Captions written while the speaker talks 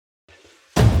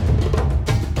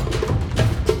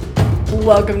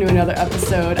Welcome to another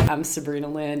episode. I'm Sabrina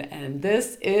Lynn, and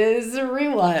this is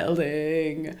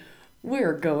Rewilding.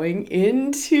 We're going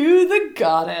into the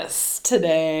goddess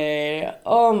today.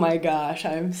 Oh my gosh,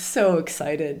 I'm so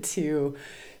excited to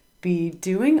be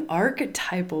doing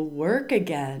archetypal work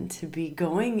again, to be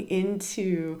going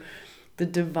into the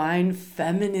divine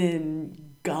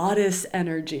feminine goddess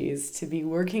energies, to be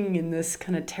working in this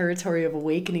kind of territory of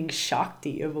awakening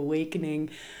Shakti, of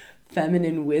awakening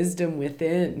feminine wisdom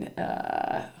within.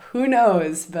 Who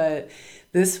knows? But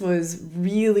this was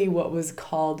really what was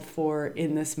called for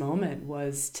in this moment,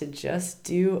 was to just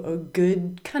do a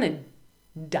good kind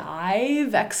of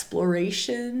dive,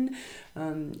 exploration,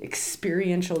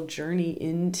 experiential journey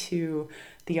into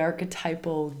the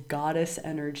archetypal goddess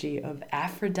energy of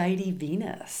Aphrodite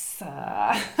Venus.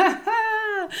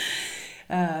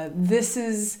 This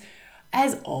is,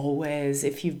 as always,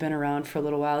 if you've been around for a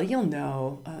little while, you'll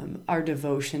know our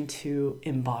devotion to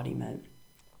embodiment,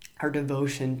 our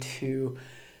devotion to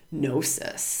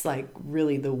gnosis, like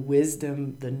really the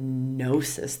wisdom, the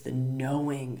gnosis, the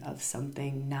knowing of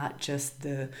something, not just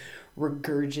the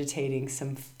regurgitating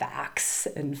some facts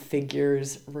and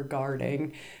figures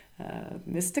regarding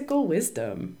mystical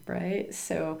wisdom, right?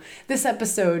 So this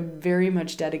episode very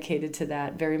much dedicated to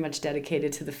that, very much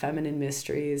dedicated to the feminine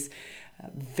mysteries,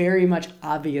 very much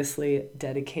obviously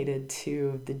dedicated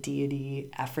to the deity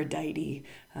Aphrodite,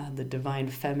 the divine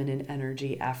feminine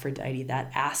energy Aphrodite,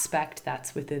 that aspect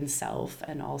that's within self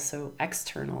and also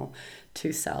external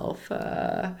to self.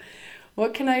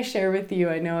 What can I share with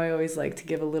you? I know I always like to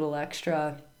give a little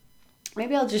extra.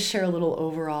 Maybe I'll just share a little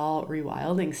overall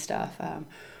rewilding stuff.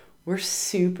 We're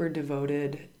super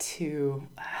devoted to,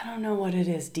 I don't know what it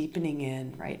is, deepening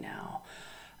in right now.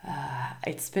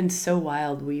 It's been so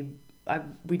wild. We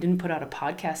didn't put out a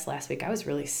podcast last week. I was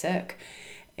really sick.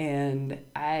 And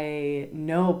I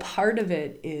know part of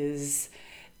it is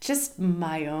just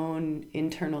my own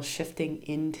internal shifting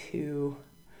into,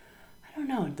 I don't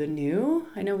know, the new.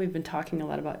 I know we've been talking a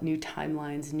lot about new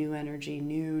timelines, new energy,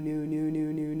 new.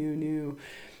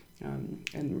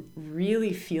 And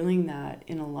really feeling that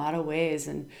in a lot of ways.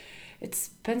 And it's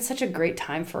been such a great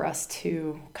time for us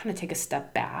to kind of take a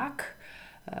step back,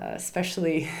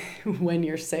 especially when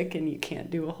you're sick and you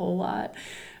can't do a whole lot.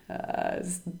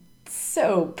 It's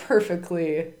so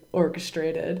perfectly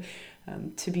orchestrated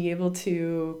to be able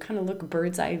to kind of look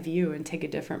bird's eye view and take a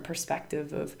different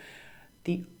perspective of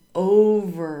the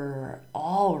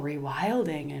overall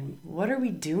rewilding and what are we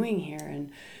doing here,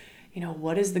 and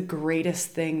what is the greatest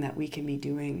thing that we can be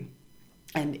doing.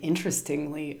 And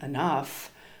interestingly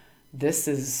enough, this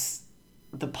is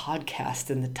the podcast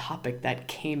and the topic that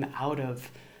came out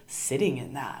of sitting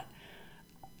in that.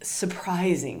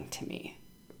 Surprising to me,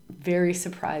 very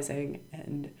surprising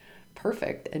and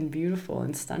perfect and beautiful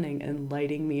and stunning and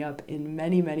lighting me up in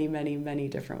many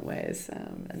different ways.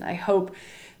 And I hope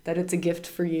that it's a gift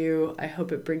for you. I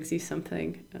hope it brings you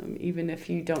something, even if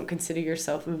you don't consider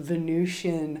yourself a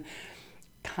Venusian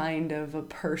kind of a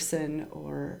person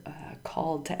or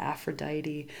called to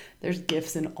Aphrodite. There's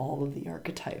gifts in all of the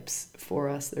archetypes for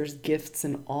us. There's gifts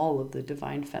in all of the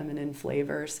divine feminine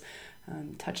flavors,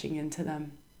 touching into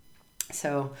them.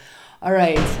 So, all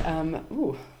right.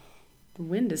 The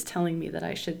wind is telling me that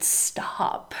I should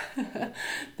stop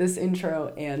this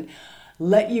intro and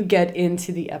let you get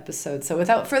into the episode. So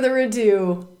without further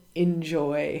ado,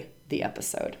 enjoy the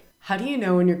episode. How do you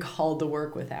know when you're called to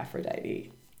work with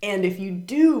Aphrodite? And if you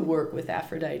do work with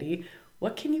Aphrodite,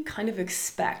 what can you kind of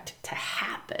expect to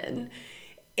happen?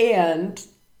 And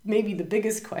maybe the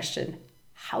biggest question,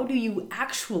 how do you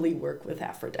actually work with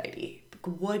Aphrodite?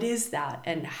 What is that?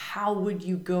 And how would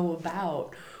you go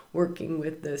about working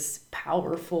with this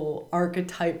powerful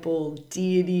archetypal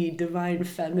deity, divine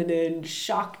feminine,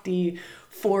 Shakti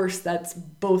force that's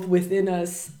both within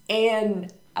us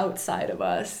and outside of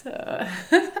us?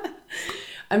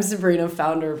 I'm Sabrina,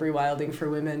 founder of Rewilding for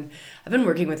Women. I've been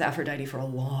working with Aphrodite for a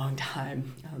long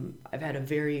time. I've had a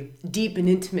very deep and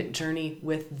intimate journey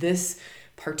with this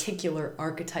particular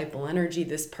archetypal energy,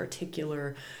 this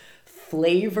particular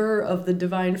flavor of the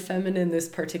divine feminine, this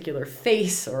particular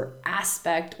face or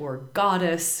aspect or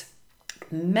goddess,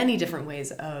 many different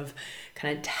ways of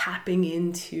kind of tapping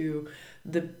into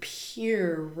the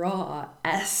pure, raw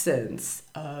essence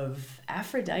of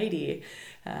Aphrodite.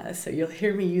 So you'll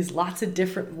hear me use lots of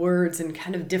different words and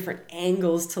kind of different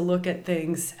angles to look at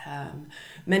things,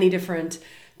 many different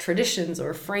traditions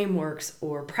or frameworks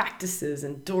or practices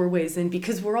and doorways in,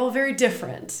 because we're all very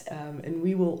different, and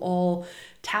we will all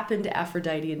tap into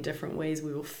Aphrodite in different ways.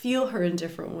 We will feel her in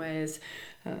different ways.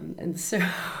 And so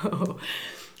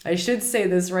I should say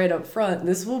this right up front.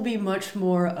 This will be much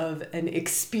more of an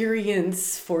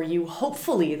experience for you,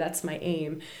 hopefully, that's my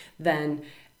aim, than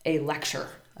a lecture.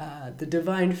 The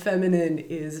Divine Feminine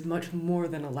is much more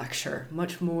than a lecture,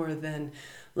 much more than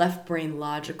left brain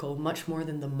logical, much more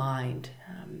than the mind.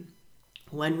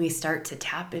 When we start to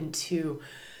tap into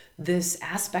this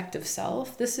aspect of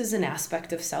self, this is an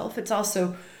aspect of self. It's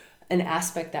also an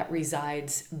aspect that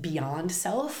resides beyond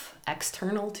self,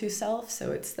 external to self.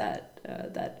 So it's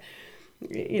that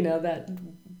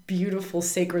beautiful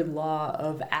sacred law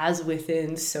of as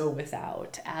within, so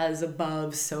without, as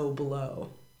above, so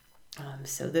below.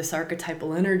 So this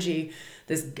archetypal energy,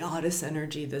 this goddess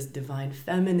energy, this divine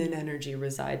feminine energy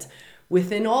resides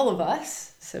within all of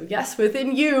us. So yes,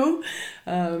 within you,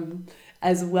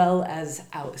 as well as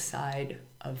outside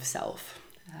of self.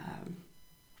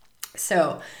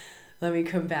 So let me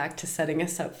come back to setting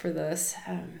us up for this.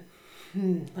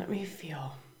 Let me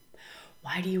feel.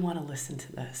 Why do you want to listen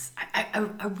to this? I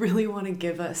really want to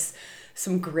give us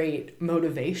some great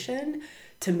motivation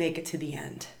to make it to the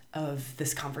end of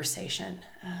this conversation.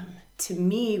 To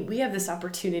me, we have this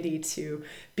opportunity to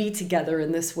be together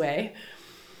in this way,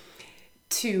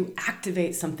 to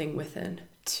activate something within,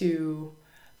 to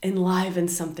enliven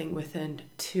something within,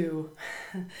 to...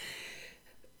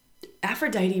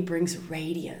 Aphrodite brings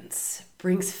radiance,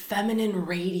 brings feminine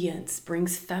radiance,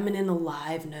 brings feminine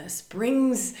aliveness,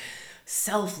 brings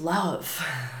self-love.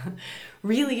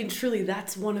 Really and truly,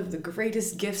 that's one of the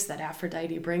greatest gifts that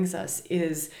Aphrodite brings us,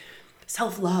 is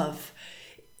self-love.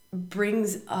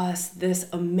 Brings us this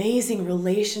amazing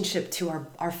relationship to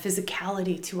our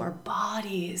physicality, to our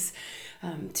bodies,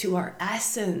 to our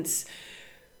essence.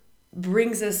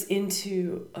 Brings us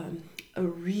into a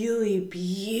really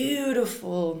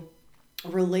beautiful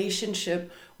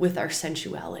relationship with our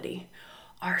sensuality,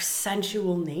 our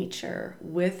sensual nature,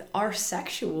 with our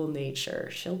sexual nature.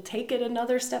 She'll take it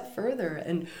another step further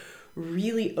and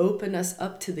really open us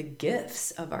up to the gifts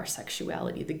of our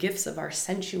sexuality, the gifts of our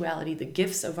sensuality, the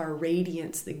gifts of our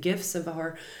radiance, the gifts of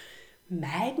our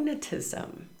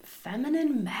magnetism,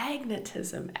 feminine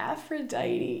magnetism.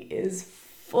 Aphrodite is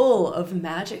full of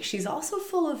magic. She's also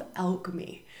full of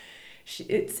alchemy.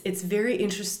 It's very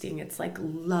interesting. It's like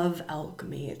love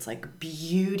alchemy. It's like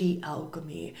beauty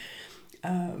alchemy.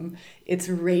 It's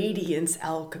radiance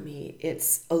alchemy.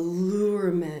 It's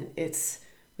allurement.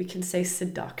 We can say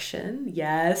seduction.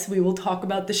 Yes, we will talk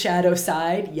about the shadow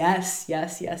side. Yes.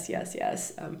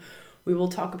 We will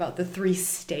talk about the 3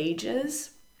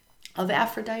 stages of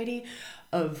Aphrodite,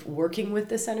 of working with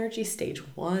this energy, stage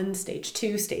 1, stage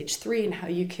 2, stage 3, and how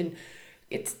you can,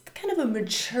 it's kind of a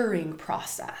maturing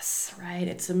process, right?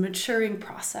 It's a maturing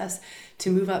process to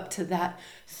move up to that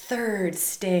 3rd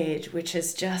stage, which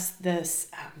is just this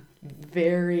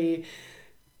very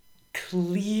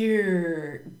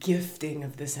clear gifting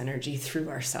of this energy through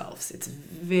ourselves. It's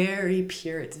very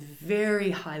pure. It's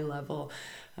very high level.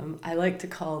 I like to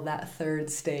call that 3rd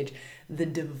stage the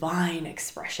divine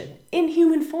expression in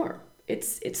human form.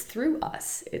 It's through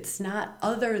us. It's not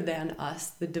other than us.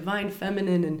 The divine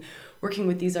feminine and working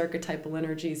with these archetypal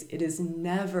energies, it is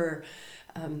never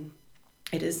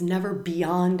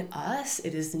beyond us.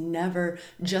 It is never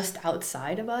just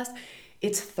outside of us.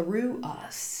 It's through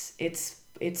us. It's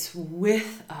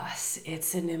with us.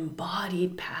 It's an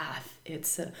embodied path.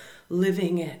 It's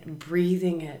living it,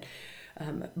 breathing it,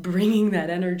 bringing that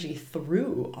energy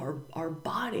through our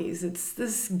bodies. It's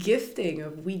this gifting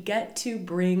of, we get to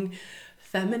bring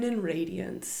feminine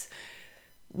radiance.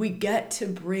 We get to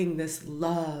bring this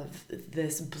love,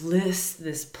 this bliss,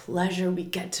 this pleasure. We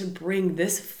get to bring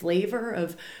this flavor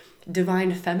of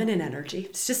divine feminine energy.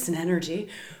 It's just an energy.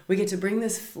 We get to bring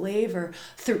this flavor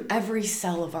through every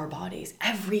cell of our bodies,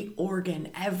 every organ,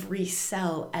 every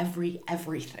cell,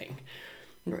 everything.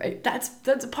 Right? That's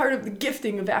a part of the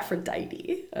gifting of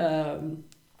Aphrodite.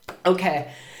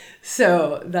 Okay,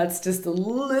 so that's just a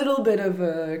little bit of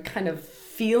a kind of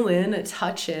feel in, a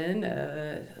touch in,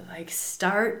 like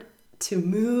start to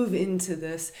move into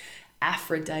this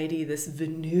Aphrodite, this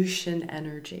Venusian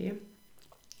energy.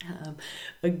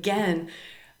 Again,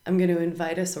 I'm going to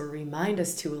invite us or remind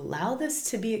us to allow this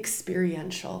to be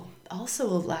experiential. Also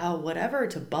allow whatever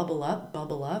to bubble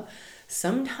up.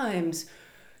 Sometimes,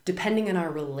 depending on our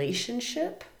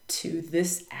relationship to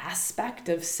this aspect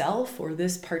of self or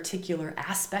this particular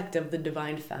aspect of the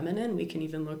divine feminine, we can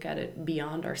even look at it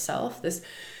beyond ourself, this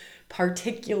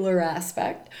particular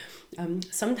aspect.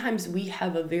 Sometimes we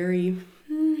have a very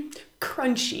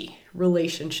crunchy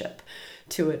relationship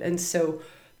to it. And so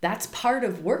that's part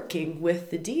of working with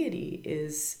the deity,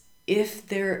 is if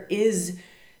there is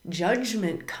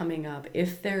judgment coming up,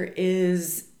 if there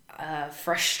is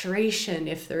frustration,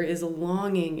 if there is a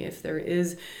longing, if there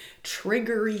is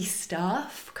triggery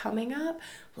stuff coming up,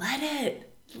 let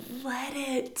it,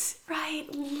 right?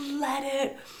 Let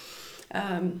it.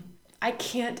 I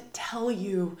can't tell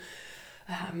you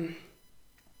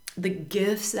the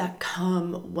gifts that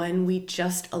come when we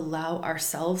just allow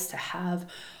ourselves to have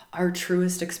our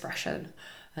truest expression.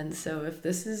 And so if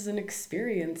this is an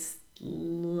experience,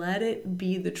 let it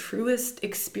be the truest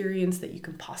experience that you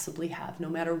can possibly have, no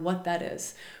matter what that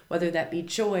is, whether that be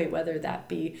joy, whether that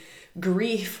be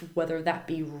grief, whether that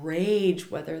be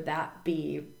rage, whether that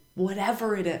be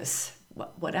whatever it is,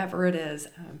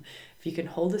 if you can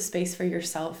hold a space for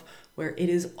yourself where it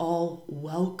is all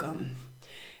welcome,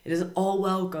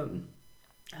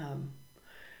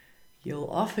 you'll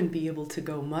often be able to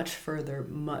go much further,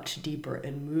 much deeper,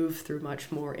 and move through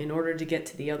much more in order to get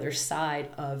to the other side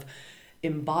of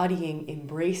embodying,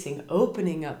 embracing,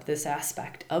 opening up this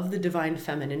aspect of the divine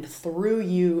feminine through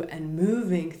you and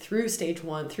moving through stage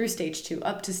 1, through stage 2,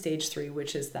 up to stage 3,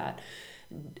 which is that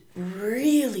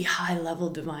really high level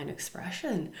divine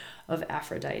expression of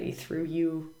Aphrodite through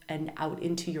you and out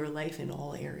into your life in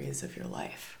all areas of your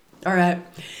life. All right,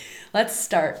 let's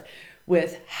start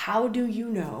with, how do you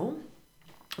know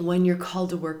when you're called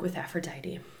to work with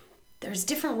Aphrodite? There's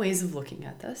different ways of looking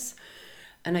at this.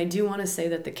 And I do want to say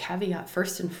that the caveat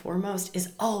first and foremost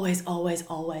is always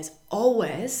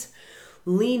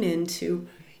lean into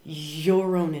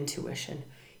your own intuition,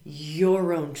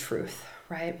 your own truth,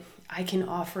 right? I can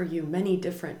offer you many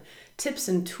different tips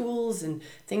and tools and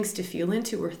things to feel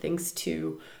into, or things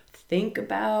to think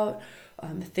about,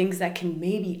 things that can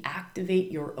maybe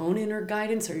activate your own inner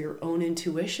guidance or your own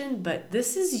intuition. But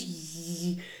this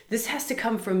has to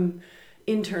come from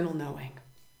internal knowing.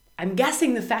 I'm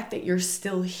guessing the fact that you're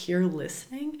still here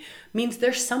listening means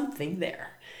there's something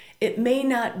there. It may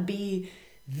not be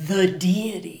the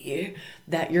deity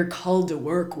that you're called to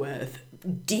work with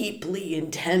deeply,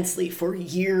 intensely for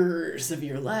years of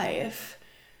your life,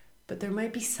 but there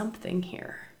might be something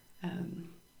here.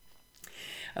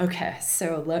 Okay,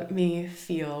 so let me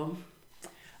feel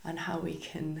on how we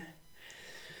can,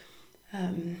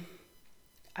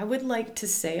 I would like to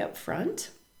say up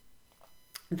front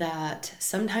that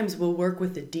sometimes we'll work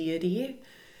with a deity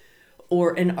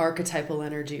or an archetypal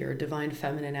energy or divine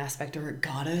feminine aspect or a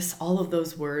goddess. All of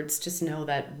those words, just know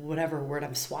that whatever word,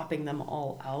 I'm swapping them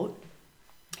all out.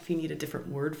 If you need a different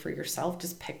word for yourself,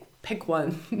 just pick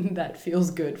one that feels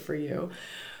good for you.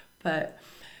 But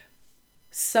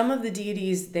some of the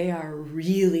deities, they are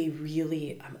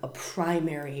really a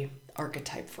primary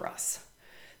archetype for us.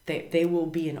 They will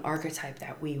be an archetype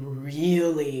that we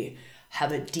really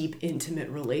have a deep, intimate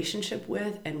relationship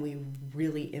with, and we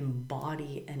really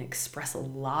embody and express a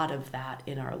lot of that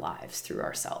in our lives through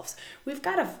ourselves. We've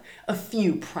got a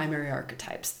few primary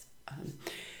archetypes.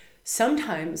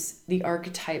 Sometimes the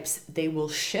archetypes, they will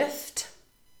shift.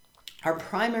 Our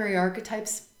primary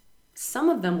archetypes, some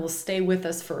of them will stay with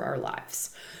us for our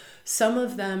lives. Some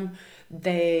of them,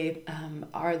 they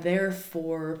are there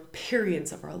for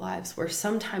periods of our lives, where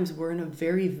sometimes we're in a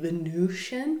very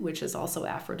Venusian, which is also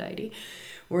Aphrodite.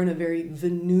 We're in a very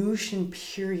Venusian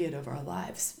period of our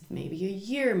lives, maybe a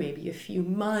year, maybe a few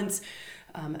months,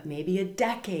 maybe a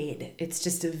decade. It's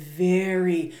just a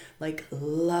very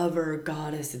lover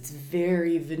goddess. It's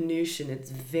very Venusian. It's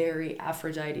very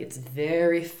Aphrodite. It's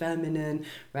very feminine,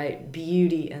 right?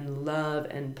 Beauty and love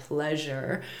and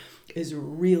pleasure is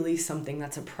really something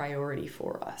that's a priority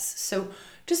for us. So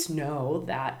just know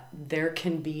that there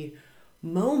can be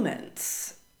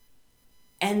moments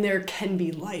and there can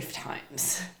be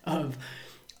lifetimes of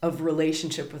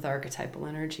relationship with archetypal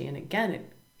energy. And again,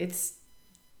 it's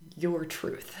your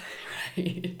truth,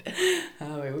 right?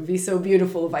 It would be so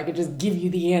beautiful if I could just give you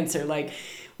the answer,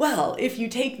 well, if you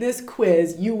take this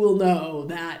quiz, you will know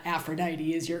that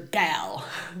Aphrodite is your gal.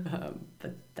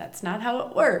 But that's not how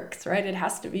it works, right? It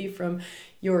has to be from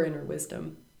your inner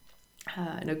wisdom.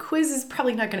 And a quiz is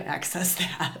probably not going to access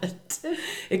that.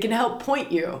 It can help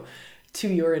point you to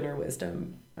your inner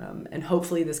wisdom. And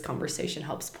hopefully this conversation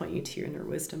helps point you to your inner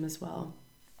wisdom as well.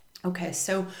 Okay,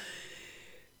 so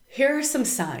here are some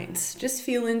signs. Just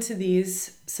feel into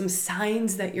these, some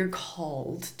signs that you're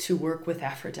called to work with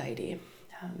Aphrodite.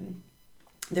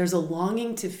 There's a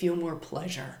longing to feel more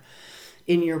pleasure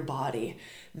in your body.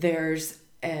 There's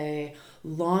a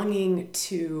longing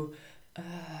to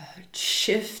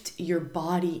shift your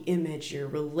body image, your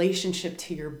relationship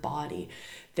to your body.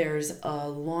 There's a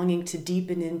longing to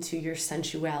deepen into your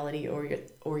sensuality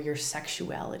or your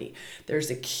sexuality. There's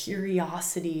a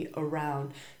curiosity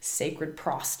around sacred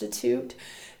prostitute.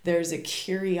 There's a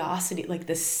curiosity, like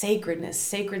the sacredness,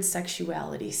 sacred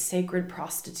sexuality, sacred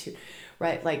prostitute,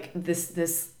 right? Like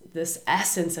this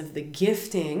essence of the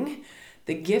gifting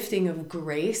of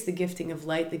grace, the gifting of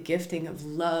light, the gifting of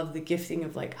love, the gifting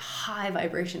of like high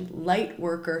vibration light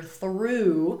worker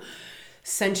through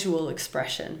sensual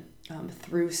expression,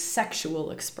 through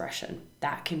sexual expression.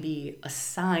 That can be a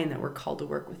sign that we're called to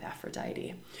work with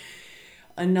Aphrodite.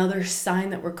 Another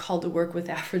sign that we're called to work with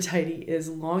Aphrodite is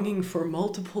longing for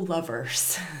multiple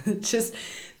lovers. Just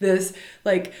this,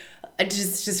 like,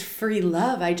 just free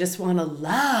love. I just want to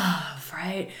love,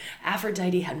 right?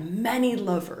 Aphrodite had many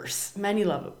lovers,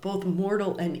 both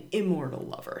mortal and immortal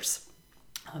lovers.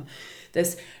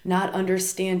 This not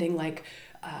understanding, like,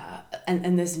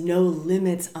 and there's no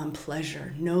limits on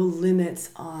pleasure, no limits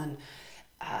on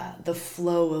the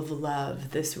flow of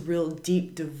love, this real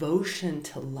deep devotion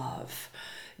to love,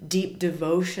 deep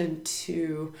devotion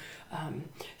to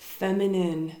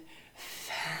feminine.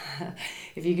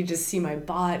 If you could just see my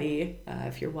body,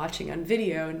 if you're watching on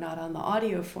video, not on the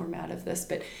audio format of this,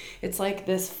 but it's like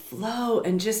this flow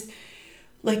and just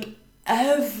like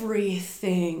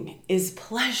everything is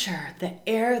pleasure. The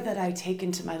air that I take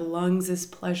into my lungs is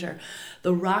pleasure.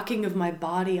 The rocking of my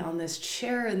body on this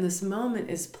chair in this moment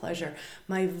is pleasure.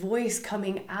 My voice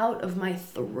coming out of my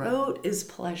throat is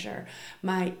pleasure.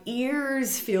 My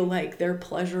ears feel like they're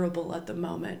pleasurable at the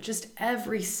moment. Just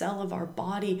every cell of our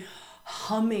body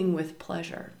humming with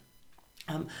pleasure,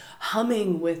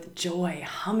 humming with joy,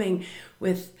 humming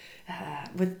with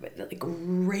like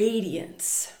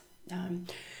radiance. I'm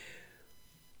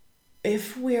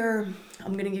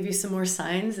going to give you some more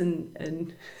signs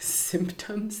and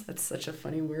symptoms. That's such a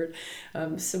funny word.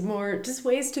 Some more just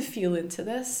ways to feel into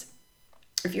this.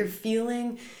 If you're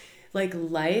feeling like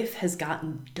life has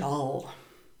gotten dull,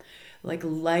 like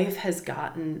life has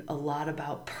gotten a lot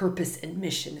about purpose and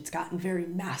mission, it's gotten very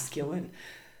masculine.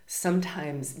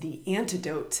 Sometimes the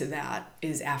antidote to that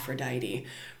is Aphrodite,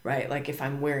 right? Like if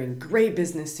I'm wearing great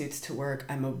business suits to work,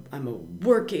 I'm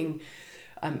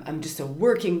just a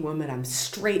working woman. I'm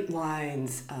straight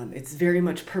lines. It's very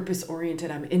much purpose oriented.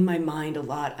 I'm in my mind a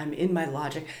lot. I'm in my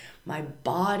logic. My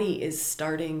body is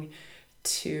starting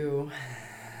to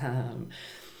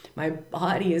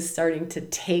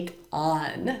take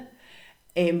on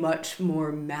a much more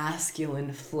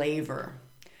masculine flavor.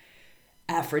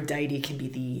 Aphrodite can be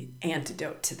the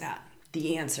antidote to that,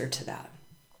 the answer to that.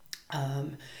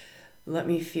 Let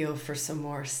me feel for some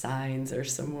more signs or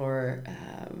some more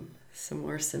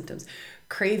symptoms.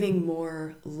 Craving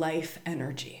more life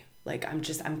energy. Like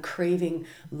I'm craving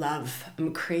love.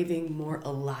 I'm craving more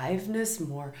aliveness,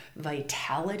 more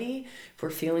vitality. If we're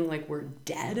feeling like we're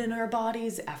dead in our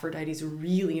bodies, Aphrodite's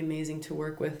really amazing to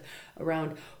work with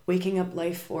around waking up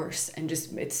life force, and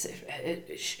just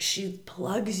she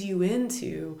plugs you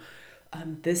into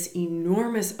this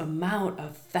enormous amount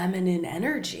of feminine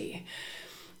energy.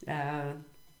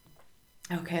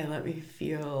 Okay, let me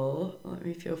feel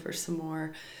for some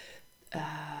more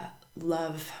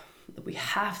love. We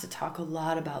have to talk a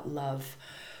lot about love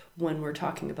when we're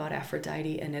talking about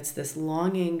Aphrodite, and it's this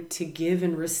longing to give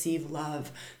and receive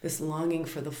love, this longing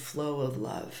for the flow of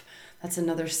love. That's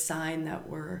another sign that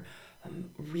we're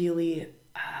really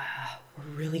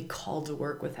called to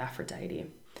work with Aphrodite.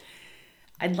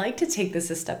 I'd like to take this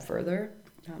a step further.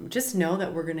 Just know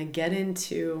that we're going to get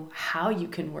into how you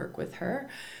can work with her.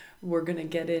 We're going to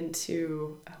get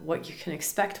into what you can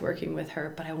expect working with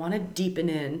her, but I want to deepen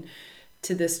in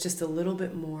to this just a little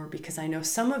bit more, because I know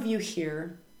some of you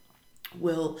here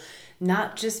will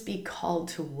not just be called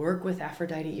to work with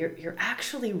Aphrodite, you're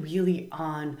actually really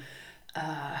on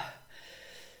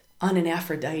an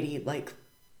Aphrodite like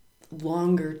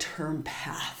longer term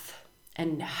path.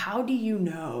 And how do you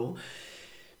know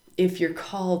if you're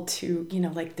called to,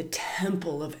 like the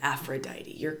temple of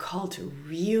Aphrodite? You're called to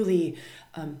really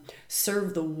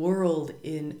serve the world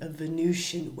in a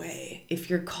Venusian way. If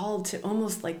you're called to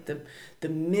almost like the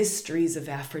mysteries of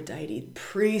Aphrodite,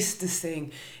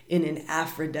 priestessing in an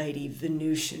Aphrodite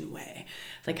Venusian way.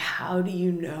 Like, how do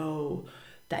you know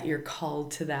that you're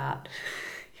called to that?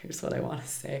 Here's what I want to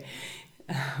say.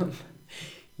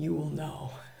 You will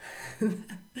know.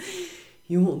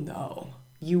 You will know.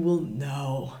 You will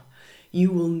know.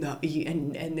 You will know.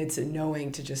 And it's a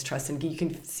knowing to just trust. And you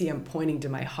can see I'm pointing to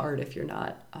my heart if you're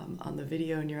not on the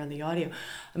video and you're on the audio.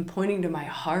 I'm pointing to my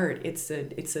heart. It's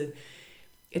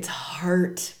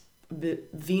heart.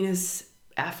 Venus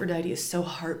Aphrodite is so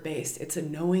heart-based. It's a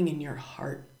knowing in your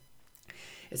heart.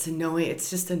 It's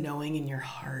just a knowing in your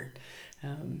heart.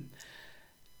 And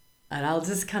I'll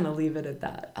just kind of leave it at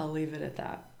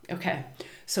that. Okay,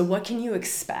 so what can you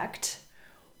expect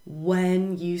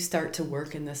when you start to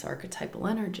work in this archetypal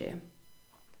energy?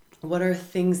 What are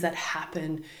things that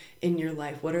happen in your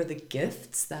life? What are the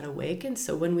gifts that awaken?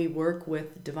 So when we work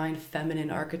with divine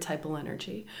feminine archetypal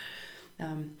energy,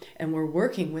 and we're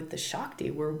working with the Shakti,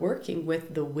 we're working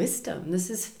with the wisdom. This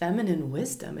is feminine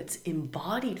wisdom. It's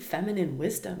embodied feminine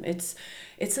wisdom. It's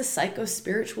a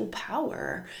psycho-spiritual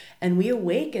power. And we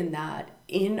awaken that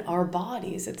in our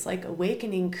bodies. It's like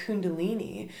awakening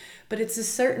Kundalini, but it's a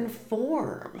certain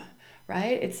form,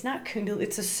 right? It's not Kundalini,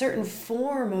 it's a certain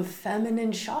form of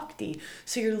feminine Shakti.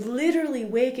 So you're literally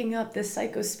waking up this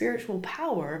psycho-spiritual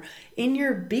power in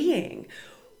your being.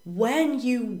 When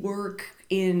you work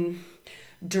in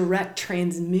direct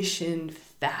transmission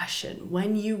fashion,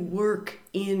 when you work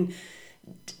in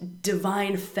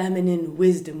divine feminine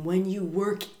wisdom, when you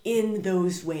work in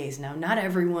those ways. Now, not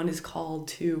everyone is called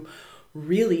to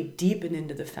really deepen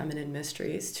into the feminine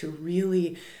mysteries, to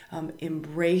really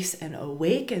embrace and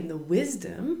awaken the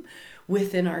wisdom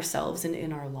within ourselves and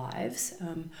in our lives.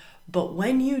 But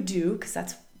when you do, because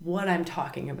that's what I'm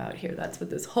talking about here, that's what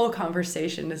this whole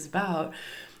conversation is about.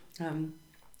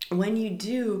 When you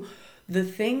do, the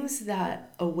things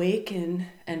that awaken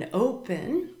and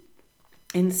open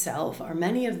in self are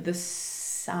many of the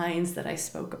signs that I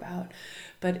spoke about.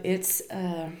 But it's,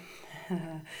 I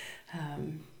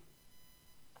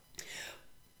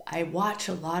watch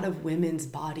a lot of women's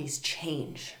bodies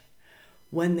change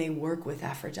when they work with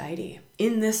Aphrodite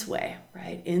in this way,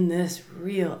 right? In this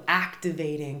real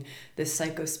activating this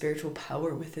psycho-spiritual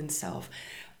power within self,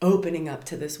 opening up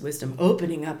to this wisdom,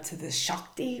 opening up to this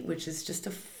Shakti, which is just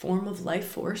a form of life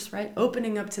force, right?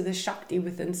 Opening up to this Shakti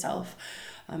within self,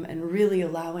 and really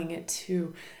allowing it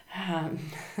to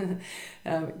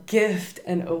gift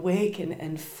and awaken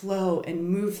and flow and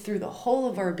move through the whole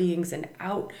of our beings and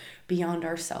out beyond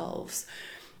ourselves.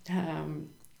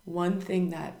 One thing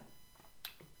that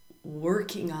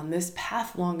working on this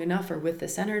path long enough, or with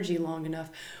this energy long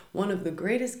enough, one of the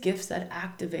greatest gifts that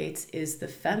activates is the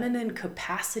feminine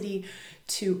capacity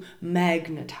to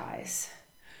magnetize,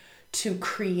 to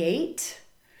create,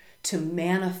 to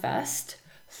manifest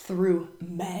through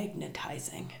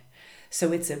magnetizing.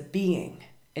 So it's a being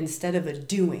instead of a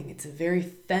doing. It's a very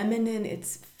feminine,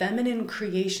 it's feminine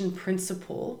creation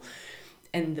principle.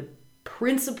 And the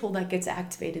principle that gets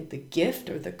activated, the gift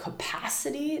or the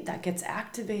capacity that gets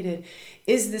activated,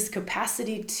 is this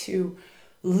capacity to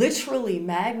literally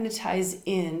magnetize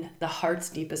in the heart's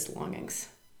deepest longings.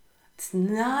 It's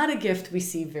not a gift we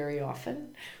see very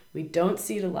often. We don't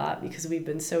see it a lot because we've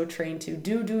been so trained to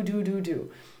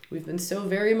do. We've been so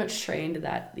very much trained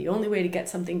that the only way to get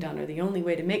something done, or the only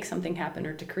way to make something happen,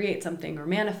 or to create something or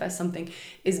manifest something,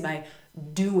 is by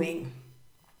doing.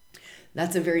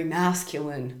 That's a very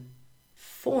masculine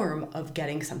form of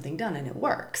getting something done, and it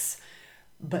works.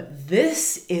 But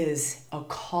this is a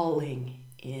calling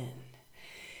in.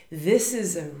 This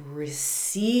is a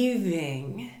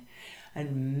receiving.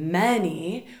 And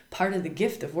part of the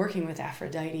gift of working with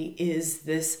Aphrodite is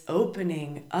this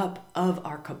opening up of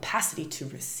our capacity to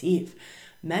receive.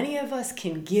 Many of us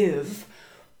can give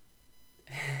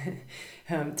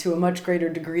to a much greater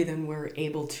degree than we're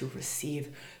able to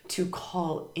receive. To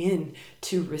call in,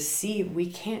 to receive. We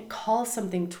can't call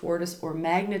something toward us or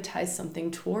magnetize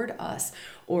something toward us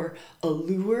or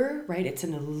allure, right? It's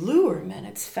an allurement.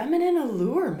 It's feminine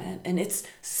allurement, and it's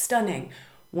stunning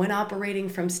when operating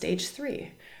from stage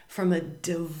 3, from a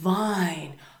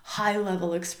divine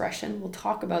high-level expression. We'll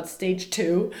talk about stage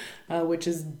 2, which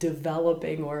is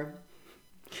developing, or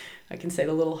I can say it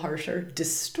a little harsher,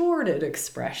 distorted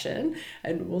expression,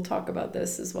 and we'll talk about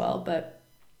this as well. But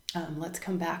let's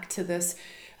come back to this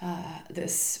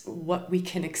what we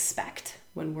can expect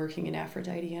when working in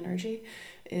Aphrodite energy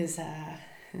is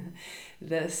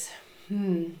this.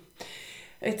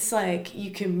 It's like you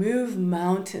can move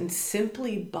mountains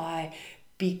simply by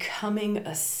becoming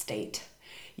a state.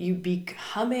 You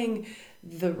becoming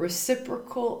the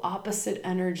reciprocal opposite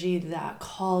energy that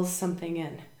calls something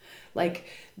in. Like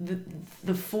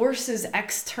the force is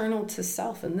external to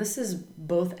self, and this is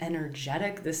both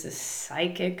energetic, this is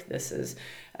psychic, this is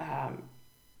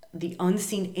the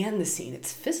unseen and the seen.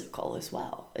 It's physical as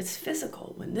well. It's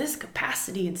physical. When this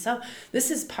capacity and self, this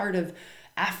is part of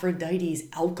Aphrodite's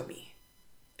alchemy.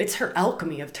 It's her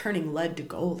alchemy of turning lead to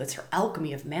gold. It's her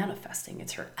alchemy of manifesting.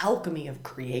 It's her alchemy of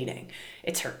creating.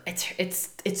 It's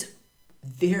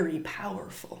very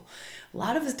powerful. A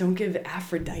lot of us don't give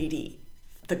Aphrodite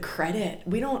the credit.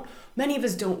 Many of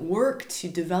us don't work to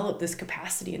develop this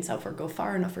capacity in self or go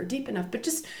far enough or deep enough, but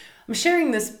just, I'm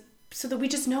sharing this so that we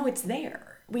just know it's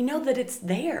there. We know that it's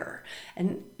there,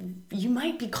 and you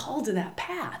might be called to that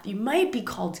path. You might be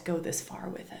called to go this far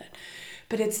with it,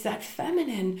 but it's that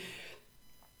feminine.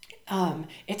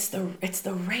 It's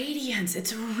the radiance.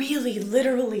 It's really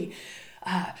literally.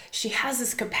 She has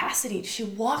this capacity. She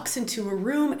walks into a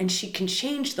room and she can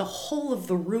change the whole of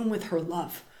the room with her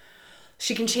love.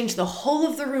 She can change the whole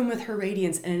of the room with her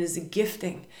radiance, and it is a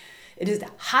gifting. It is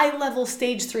high level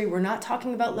stage 3. We're not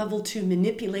talking about level 2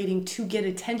 manipulating to get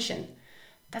attention.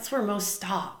 That's where most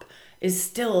stop, is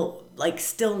still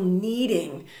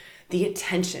needing the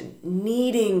attention,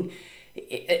 needing,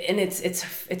 and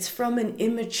it's from an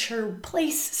immature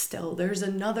place still. There's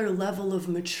another level of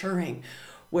maturing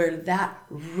where that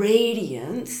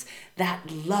radiance, that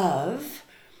love,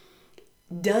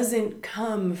 doesn't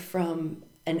come from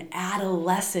an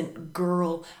adolescent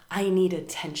girl. I need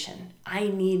attention. I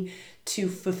need to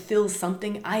fulfill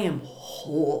something. I am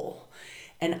whole.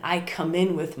 And I come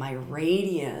in with my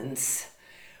radiance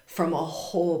from a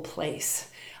whole place.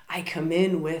 I come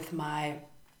in with my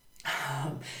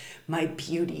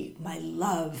beauty, my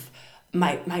love.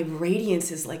 My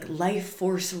radiance is like life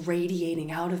force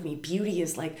radiating out of me. Beauty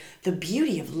is like the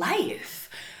beauty of life.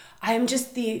 I am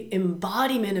just the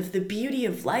embodiment of the beauty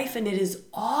of life, and it is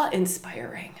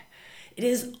awe-inspiring. It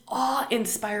is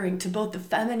awe-inspiring to both the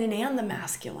feminine and the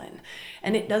masculine.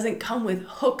 And it doesn't come with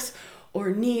hooks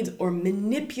or needs or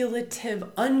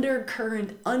manipulative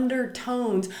undercurrent,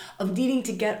 undertones of needing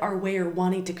to get our way or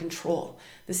wanting to control.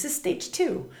 This is stage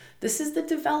 2. This is the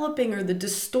developing or the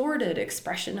distorted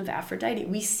expression of Aphrodite.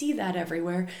 We see that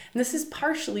everywhere. And this is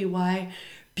partially why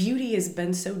beauty has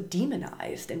been so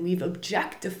demonized, and we've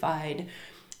objectified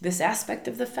this aspect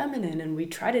of the feminine, and we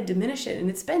try to diminish it, and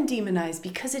it's been demonized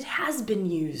because it has been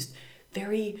used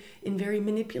in very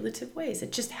manipulative ways.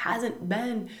 It just hasn't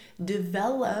been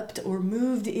developed or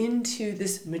moved into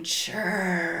this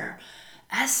mature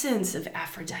essence of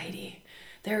Aphrodite.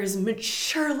 There is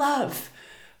mature love,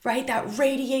 right? That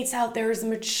radiates out. There is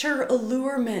mature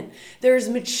allurement. There is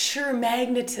mature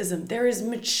magnetism. There is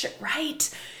mature,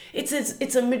 right?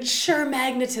 It's a mature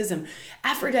magnetism.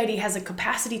 Aphrodite has a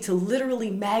capacity to literally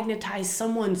magnetize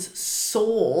someone's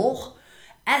soul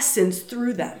essence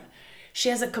through them. She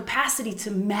has a capacity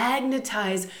to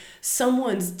magnetize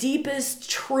someone's deepest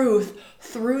truth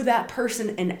through that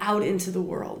person and out into the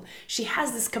world. She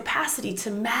has this capacity to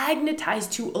magnetize,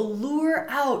 to allure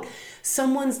out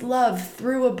someone's love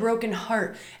through a broken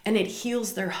heart, and it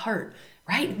heals their heart,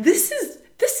 right? This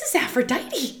is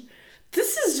Aphrodite.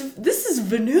 This is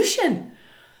Venusian.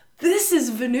 This is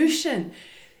Venusian.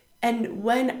 And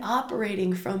when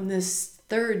operating from this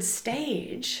third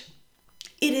stage,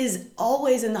 it is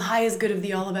always in the highest good of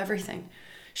the all of everything.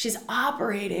 She's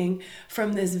operating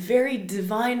from this very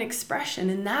divine expression,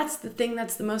 and that's the thing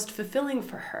that's the most fulfilling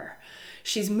for her.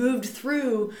 She's moved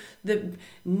through the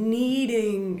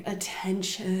needing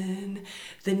attention,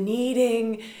 the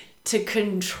needing to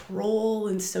control,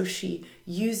 and so she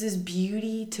uses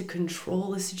beauty to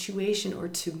control a situation or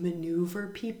to maneuver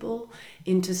people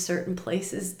into certain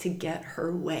places to get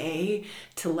her way,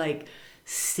 to like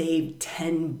save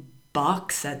 $10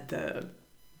 at the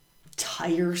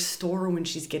tire store when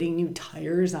she's getting new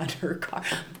tires on her car.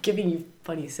 I'm giving you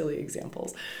funny, silly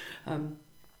examples.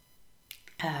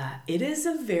 It is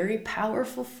a very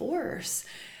powerful force.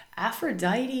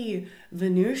 Aphrodite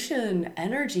Venusian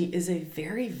energy is a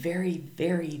very, very,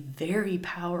 very, very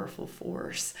powerful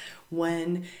force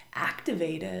when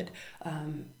activated,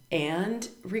 and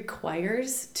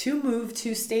requires, to move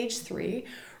to stage 3,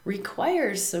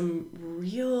 requires some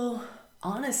real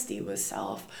honesty with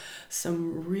self,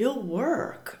 some real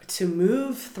work to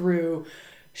move through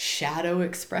shadow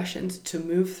expressions, to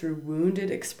move through wounded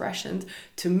expressions,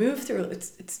 to move through,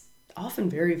 it's often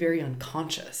very, very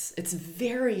unconscious. It's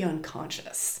very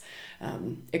unconscious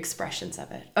expressions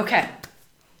of it. Okay.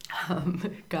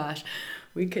 Gosh,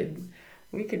 we could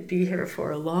be here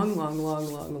for a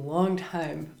long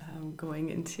time going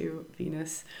into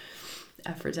Venus,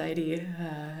 Aphrodite,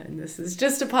 and this is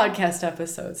just a podcast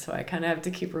episode, so I kind of have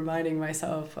to keep reminding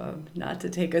myself not to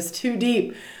take us too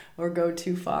deep or go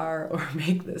too far or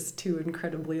make this too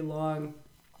incredibly long.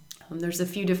 There's a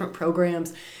few different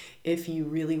programs if you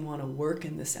really want to work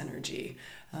in this energy.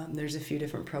 There's a few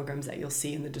different programs that you'll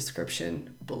see in the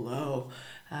description below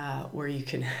where you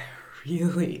can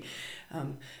really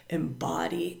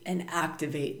embody and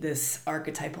activate this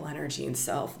archetypal energy in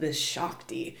self, this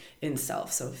Shakti in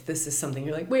self. So if this is something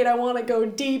you're like, wait, I want to go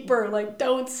deeper, like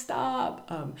don't stop.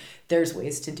 There's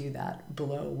ways to do that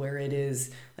below, where it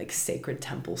is like sacred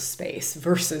temple space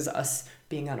versus us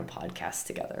being on a podcast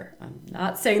together. I'm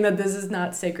not saying that this is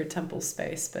not sacred temple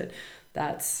space, but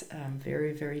that's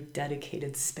very, very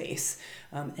dedicated space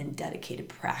and dedicated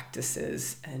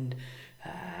practices, and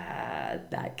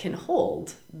that can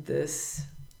hold this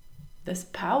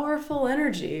powerful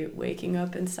energy waking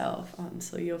up in self.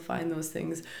 So you'll find those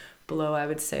things below. I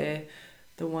would say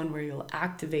the one where you'll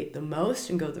activate the most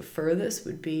and go the furthest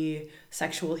would be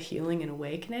sexual healing and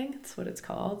awakening. That's what it's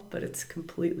called, but it's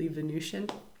completely Venusian.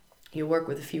 You work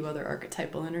with a few other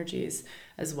archetypal energies,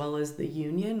 as well as the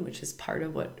union, which is part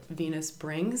of what Venus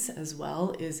brings as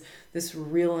well, is this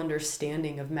real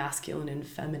understanding of masculine and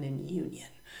feminine union,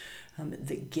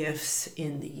 the gifts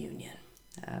in the union.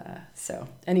 So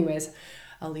anyways,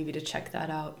 I'll leave you to check that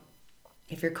out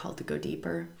if you're called to go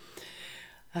deeper.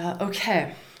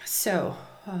 Okay, so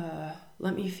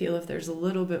let me feel if there's a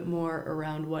little bit more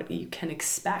around what you can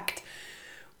expect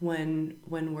when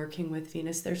working with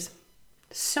Venus. There's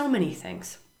so many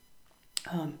things.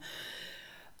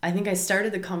 I think I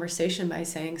started the conversation by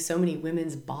saying so many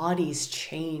women's bodies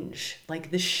change.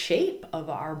 Like the shape of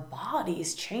our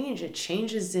bodies change. It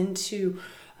changes into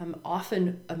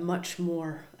often a much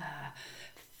more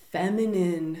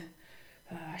feminine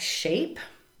shape.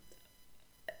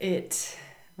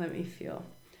 Let me feel.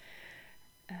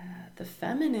 The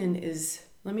feminine is,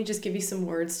 let me just give you some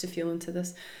words to feel into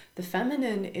this. The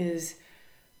feminine is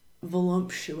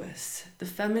voluptuous. The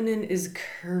feminine is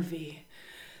curvy.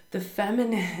 The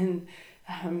feminine,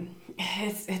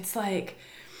 it's like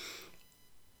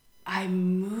I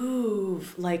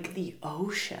move like the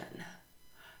ocean,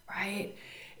 right?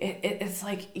 It's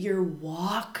like your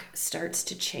walk starts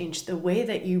to change. The way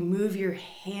that you move your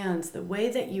hands, the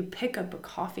way that you pick up a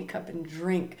coffee cup and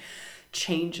drink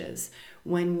changes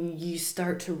when you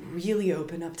start to really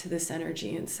open up to this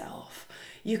energy in self.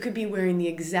 You could be wearing the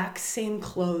exact same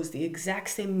clothes, the exact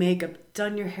same makeup,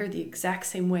 done your hair the exact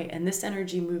same way, and this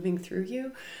energy moving through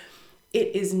you,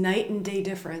 it is night and day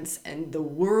difference, and the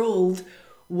world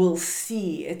will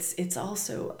see. It's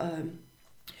also,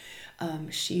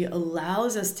 she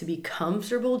allows us to be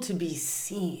comfortable, to be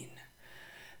seen.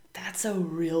 That's a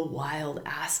real wild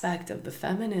aspect of the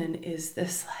feminine, is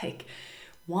this like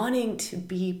wanting to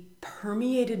be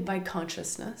permeated by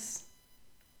consciousness,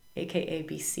 aka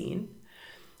be seen.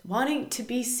 Wanting to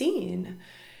be seen,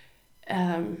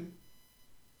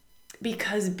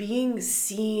 because being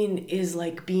seen is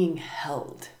like being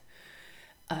held,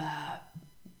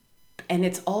 and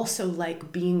it's also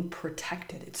like being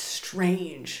protected. It's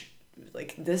strange.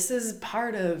 Like this is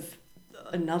part of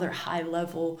another high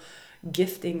level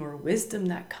gifting or wisdom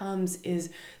that comes,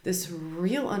 is this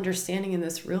real understanding and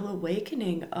this real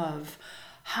awakening of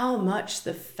how much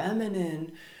the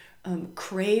feminine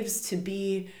craves to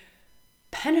be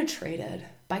penetrated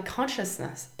by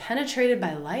consciousness, penetrated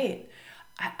by light.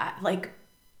 I like,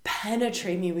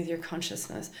 penetrate me with your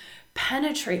consciousness,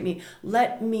 penetrate me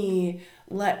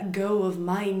let go of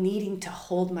my needing to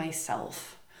hold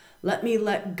myself, let me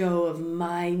let go of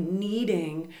my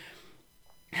needing.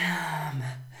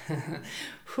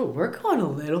 We're going a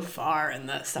little far in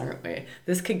this, aren't we?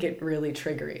 This could get really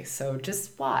triggery, so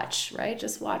just watch, right?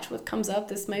 Just watch what comes up.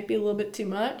 This might be a little bit too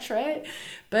much, right?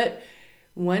 But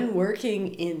when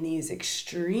working in these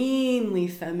extremely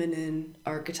feminine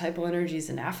archetypal energies,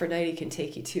 and Aphrodite can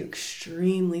take you to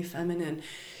extremely feminine,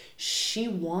 she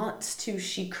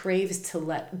craves to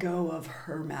let go of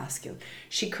her masculine.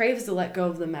 She craves to let go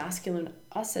of the masculine.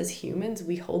 Us as humans,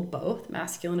 we hold both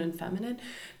masculine and feminine,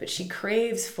 but she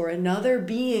craves for another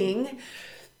being,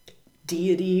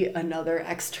 deity, another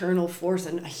external force,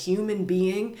 and a human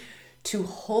being to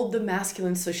hold the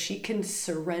masculine so she can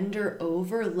surrender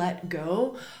over, let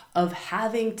go of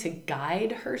having to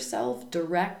guide herself,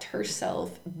 direct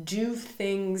herself, do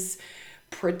things,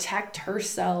 protect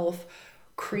herself,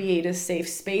 create a safe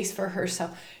space for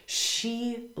herself.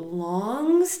 She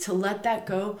longs to let that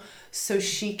go so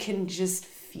she can just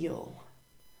feel.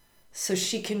 So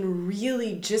she can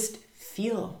really just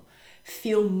feel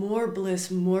more bliss,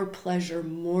 more pleasure,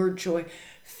 more joy,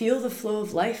 feel the flow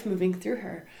of life moving through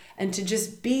her, and to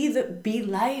just be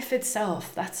life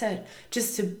itself. That's it.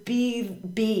 Just to be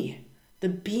the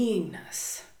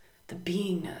beingness.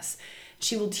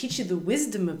 She will teach you the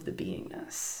wisdom of the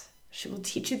beingness. She will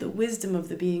teach you the wisdom of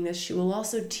the beingness. She will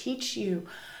also teach you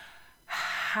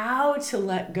how to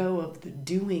let go of the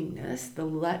doingness, the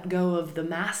let go of the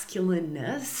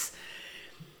masculineness,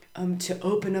 to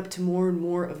open up to more and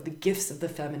more of the gifts of the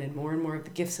feminine, more and more of the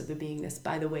gifts of the beingness.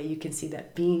 By the way, you can see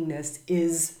that beingness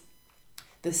is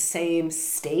the same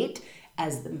state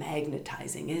as the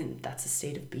magnetizing in. That's a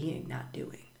state of being, not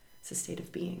doing. It's a state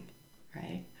of being,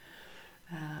 right?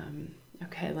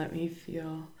 Okay,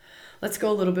 let's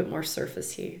go a little bit more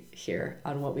surfacey here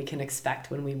on what we can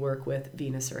expect when we work with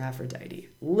Venus or Aphrodite.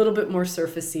 A little bit more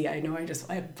surfacey. I know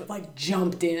I like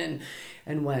jumped in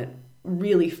and went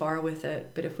really far with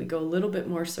it, but if we go a little bit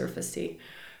more surfacey,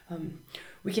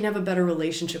 we can have a better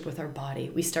relationship with our body.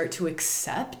 We start to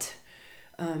accept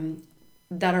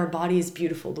that our body is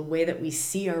beautiful. The way that we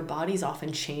see our bodies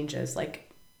often changes. Like,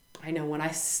 I know when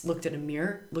I looked in a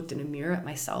mirror at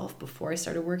myself before I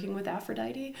started working with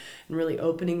Aphrodite and really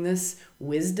opening this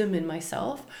wisdom in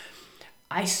myself,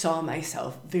 I saw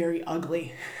myself very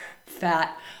ugly,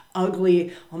 fat,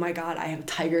 ugly. Oh my God, I have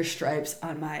tiger stripes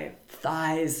on my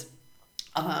thighs.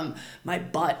 My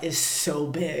butt is so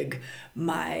big.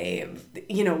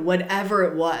 Whatever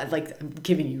it was, like, I'm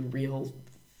giving you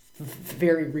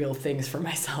very real things for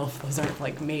myself. Those aren't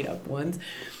like made up ones.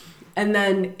 And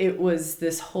then it was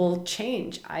this whole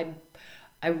change. I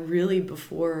really,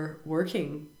 before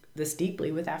working this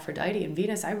deeply with Aphrodite and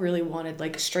Venus, I really wanted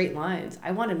like straight lines.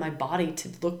 I wanted my body to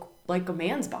look like a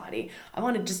man's body. I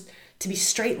wanted just to be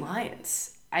straight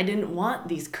lines. I didn't want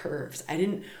these curves. I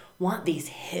didn't want these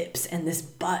hips and this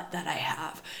butt that I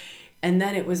have. And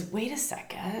then it was, wait a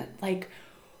second, like,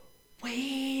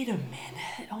 wait a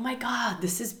minute. Oh my God,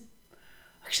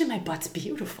 actually my butt's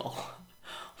beautiful.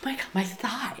 Oh my God, my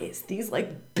thighs, these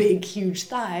like big, huge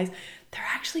thighs, they're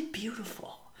actually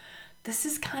beautiful. This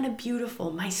is kind of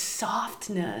beautiful. My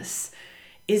softness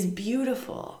is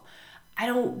beautiful. I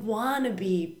don't want to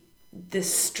be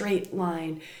this straight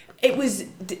line.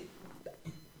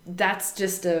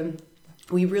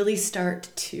 We really start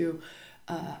to,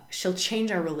 she'll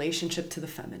change our relationship to the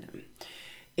feminine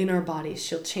in our bodies.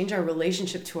 She'll change our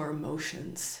relationship to our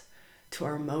emotions,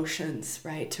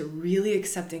 right? To really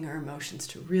accepting our emotions,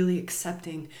 to really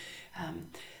accepting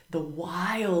the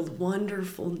wild,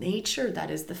 wonderful nature that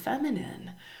is the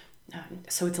feminine.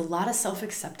 So it's a lot of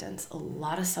self-acceptance, a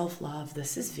lot of self-love.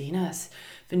 This is Venus.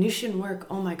 Venusian work,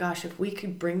 oh my gosh, if we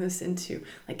could bring this into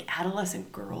like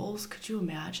adolescent girls, could you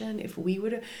imagine if we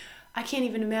would have, I can't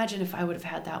even imagine if I would have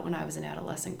had that when I was an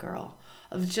adolescent girl,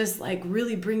 of just like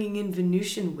really bringing in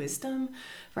Venusian wisdom,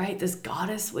 right? This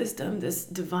goddess wisdom, this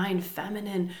divine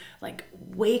feminine, like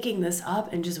waking this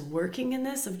up and just working in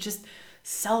this of just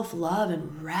self-love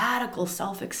and radical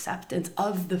self-acceptance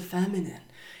of the feminine.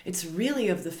 It's really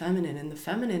of the feminine, and the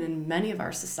feminine in many of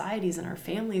our societies and our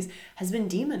families has been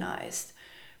demonized,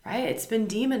 right? It's been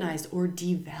demonized or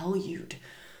devalued.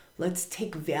 Let's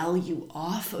take value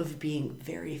off of being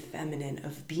very feminine,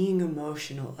 of being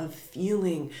emotional, of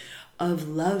feeling, of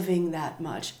loving that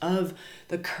much, of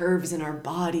the curves in our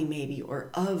body maybe, or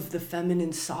of the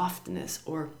feminine softness,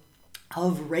 or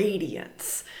of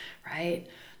radiance, right?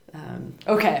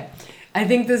 Okay, I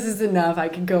think this is enough. I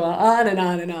could go on and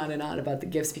on and on and on about the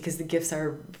gifts because the gifts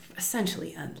are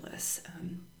essentially endless.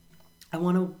 I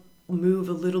want to move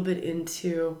a little bit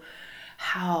into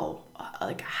how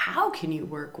can you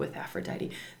work with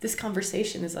Aphrodite? This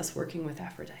conversation is us working with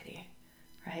Aphrodite,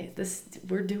 right?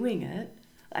 We're doing it.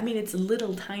 I mean, it's a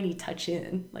little tiny touch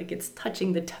in, like it's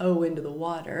touching the toe into the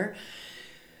water.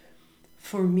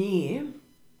 For me,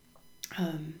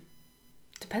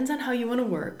 depends on how you want to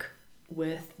work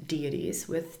with deities,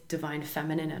 with divine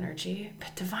feminine energy.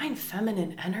 But divine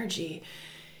feminine energy,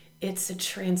 it's a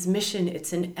transmission,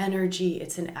 it's an energy,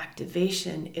 it's an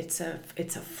activation, it's a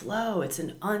flow, it's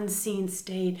an unseen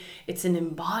state, it's an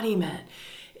embodiment.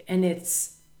 And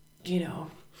it's,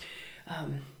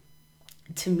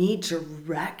 to me,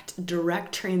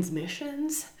 direct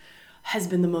transmissions has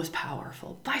been the most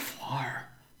powerful by far.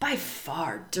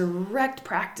 Direct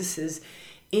practices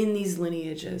in these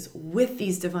lineages with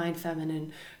these divine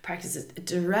feminine practices,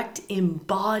 direct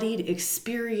embodied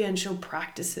experiential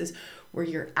practices where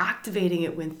you're activating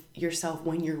it with yourself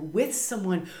when you're with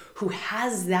someone who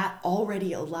has that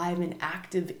already alive and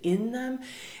active in them.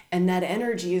 And that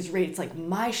energy is right. It's like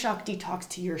my Shakti talks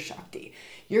to your Shakti.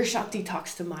 Your Shakti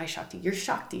talks to my Shakti. Your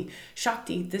Shakti,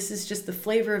 this is just the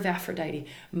flavor of Aphrodite.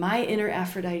 My inner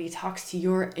Aphrodite talks to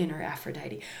your inner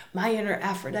Aphrodite. My inner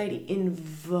Aphrodite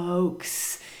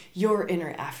invokes your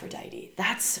inner Aphrodite.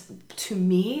 That's, to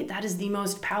me, that is the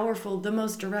most powerful, the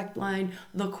most direct line,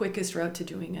 the quickest route to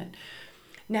doing it.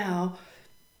 Now,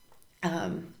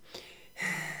 let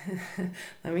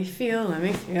me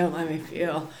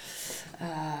feel.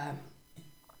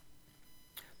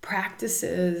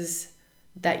 Practices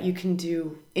that you can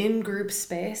do in group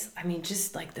space. I mean,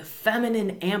 just like the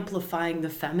feminine, amplifying the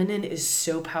feminine is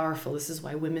so powerful. This is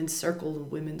why women's circle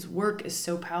and women's work is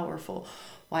so powerful.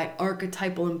 Why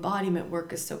archetypal embodiment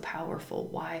work is so powerful.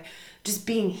 Why just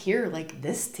being here like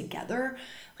this together,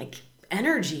 like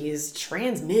energy is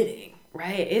transmitting,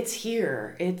 right? It's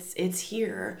here. It's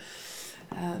here.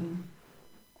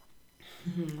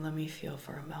 Let me feel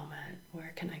for a moment.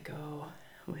 Where can I go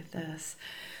with this?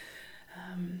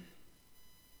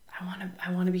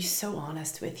 I want to be so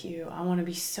honest with you. I want to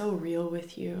be so real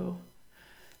with you.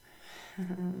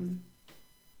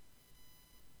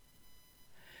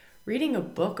 Reading a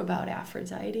book about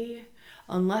Aphrodite,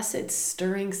 unless it's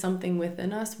stirring something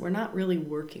within us, we're not really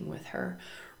working with her.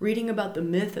 Reading about the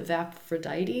myth of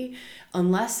Aphrodite,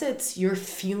 unless it's you're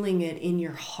feeling it in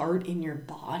your heart, in your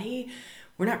body,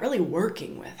 we're not really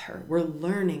working with her. We're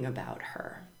learning about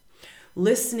her.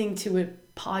 Listening to a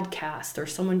podcast or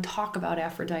someone talk about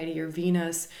Aphrodite or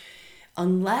Venus,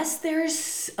 unless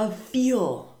there's a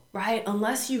feel, right?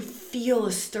 Unless you feel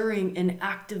a stirring, an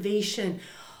activation,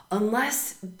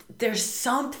 unless there's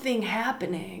something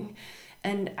happening,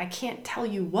 and I can't tell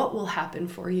you what will happen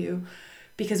for you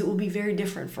because it will be very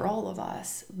different for all of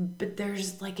us, but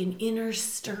there's like an inner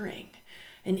stirring,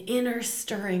 an inner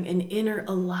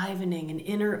alivening, an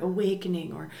inner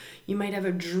awakening, or you might have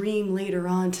a dream later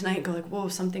on tonight, go like, whoa,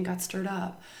 something got stirred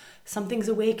up. Something's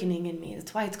awakening in me.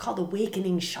 That's why it's called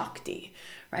awakening Shakti,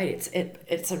 right?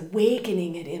 It's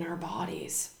awakening it in our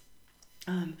bodies.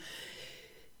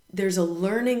 There's a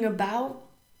learning about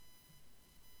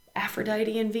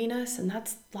Aphrodite and Venus, and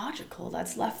that's logical.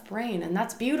 That's left brain, and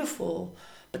that's beautiful,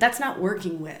 but that's not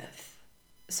working with.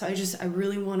 So I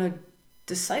really want to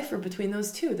decipher between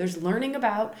those two. There's learning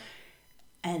about,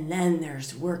 and then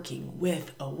there's working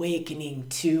with, awakening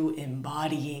to,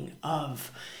 embodying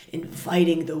of,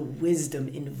 inviting the wisdom,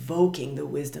 invoking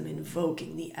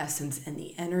the essence and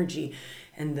the energy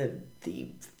and the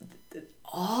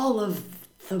all of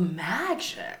the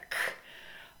magic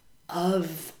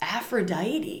of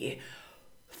Aphrodite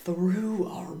through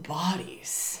our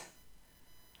bodies.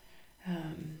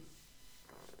 And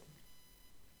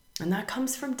that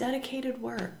comes from dedicated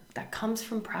work. That comes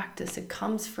from practice. It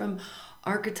comes from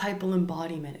archetypal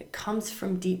embodiment. It comes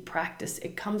from deep practice.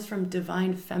 It comes from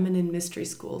divine feminine mystery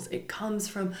schools. It comes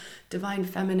from divine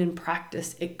feminine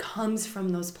practice. It comes from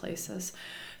those places.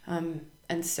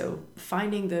 And so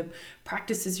finding the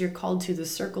practices you're called to, the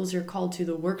circles you're called to,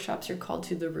 the workshops you're called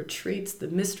to, the retreats, the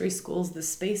mystery schools, the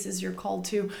spaces you're called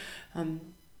to,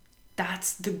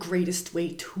 that's the greatest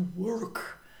way to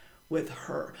work with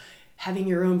her. Having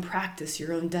your own practice,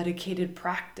 your own dedicated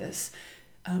practice,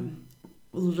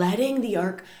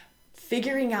 letting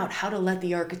figuring out how to let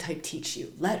the archetype teach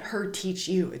you. Let her teach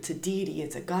you. It's a deity,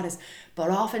 it's a goddess. But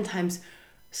oftentimes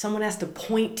someone has to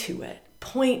point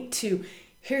to,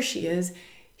 here she is,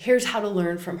 here's how to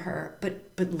learn from her.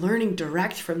 But learning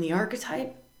direct from the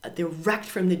archetype, direct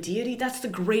from the deity, that's the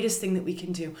greatest thing that we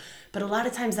can do. But a lot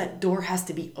of times that door has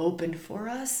to be opened for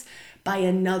us by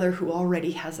another who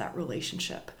already has that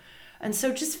relationship. And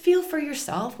so just feel for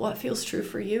yourself what feels true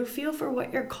for you. Feel for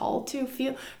what you're called to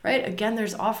feel, right? Again,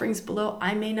 there's offerings below.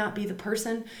 I may not be the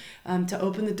person to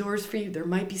open the doors for you. There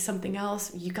might be something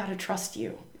else. You got to trust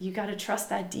you. You got to trust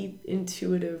that deep,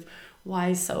 intuitive,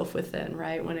 wise self within,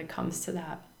 right? When it comes to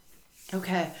that.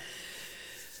 Okay.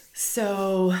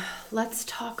 So let's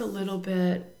talk a little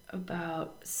bit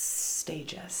about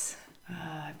stages.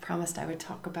 I promised I would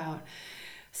talk about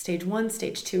stage 1,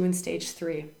 stage 2, and stage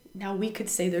 3. Now we could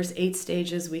say there's 8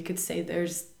 stages. We could say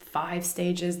there's 5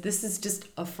 stages. This is just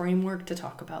a framework to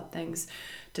talk about things,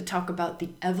 to talk about the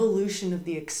evolution of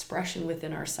the expression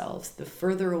within ourselves, the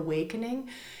further awakening,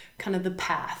 kind of the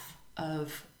path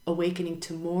of awakening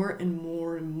to more and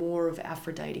more and more of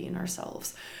Aphrodite in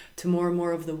ourselves, to more and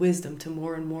more of the wisdom, to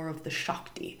more and more of the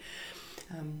Shakti.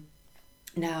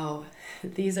 Now,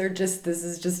 this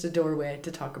is just a doorway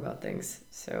to talk about things.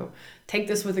 So take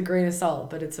this with a grain of salt,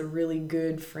 but it's a really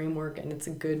good framework and it's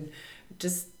a good,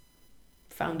 just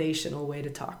foundational way to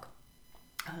talk.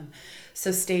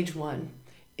 So stage 1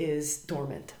 is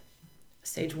dormant.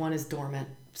 Stage 1 is dormant.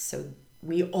 So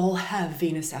we all have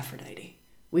Venus Aphrodite.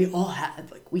 We all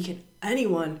have,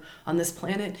 anyone on this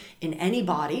planet in any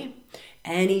body,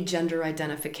 any gender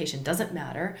identification, doesn't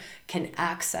matter, can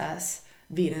access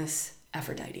Venus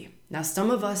Aphrodite. Now,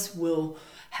 some of us will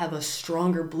have a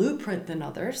stronger blueprint than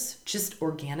others, just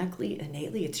organically,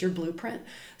 innately, it's your blueprint.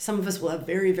 Some of us will have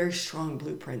very, very strong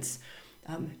blueprints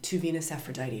to Venus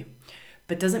Aphrodite.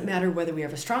 But doesn't matter whether we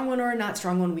have a strong one or a not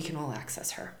strong one, we can all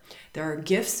access her. There are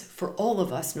gifts for all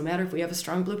of us, no matter if we have a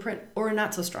strong blueprint or a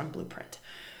not so strong blueprint.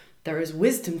 There is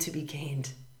wisdom to be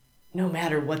gained no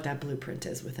matter what that blueprint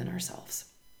is within ourselves.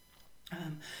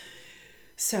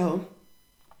 So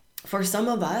for some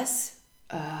of us,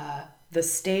 the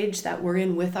stage that we're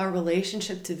in with our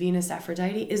relationship to Venus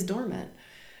Aphrodite is dormant.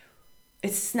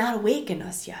 It's not awake in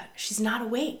us yet. She's not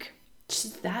awake.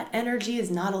 That energy is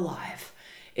not alive.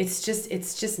 It's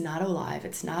just not alive.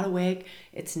 It's not awake.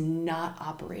 It's not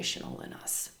operational in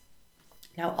us.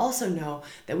 Now, also know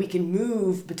that we can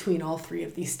move between all three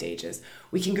of these stages.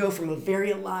 We can go from a very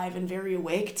alive and very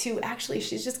awake to actually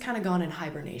she's just kind of gone in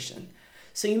hibernation.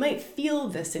 So you might feel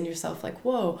this in yourself like,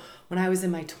 whoa, when I was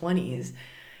in my 20s,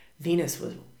 Venus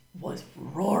was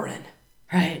roaring,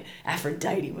 right?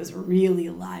 Aphrodite was really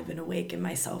alive and awake in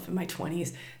myself in my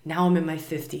 20s. Now I'm in my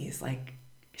 50s. Like,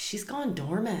 she's gone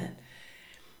dormant.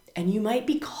 And you might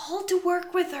be called to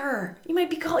work with her. You might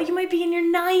be in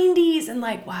your 90s and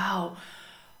like, wow,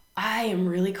 I am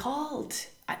really called.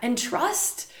 And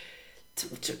trust,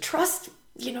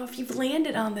 if you've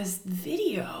landed on this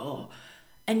video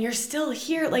and you're still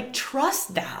here, like,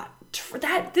 trust that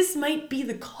this might be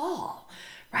the call,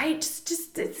 right?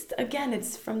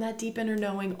 It's from that deep inner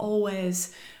knowing,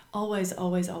 always.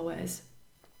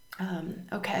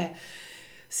 Okay.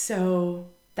 So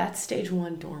that's stage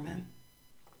 1, dormant.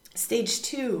 Stage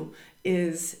 2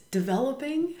 is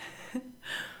developing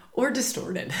or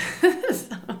distorted.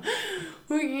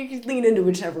 So you can lean into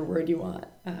whichever word you want.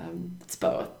 It's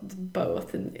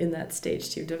both in that stage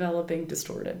 2, developing,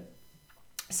 distorted.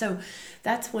 So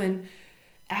that's when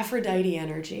Aphrodite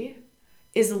energy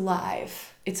is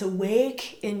alive. It's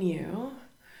awake in you,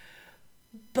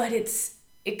 but it's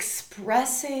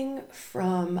expressing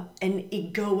from an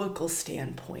egoical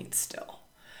standpoint still.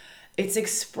 It's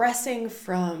expressing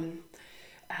from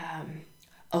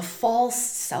a false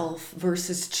self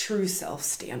versus true self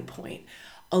standpoint,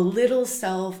 a little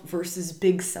self versus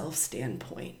big self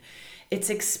standpoint. It's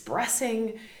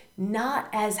expressing not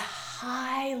as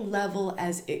high level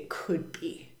as it could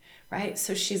be, right?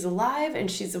 So she's alive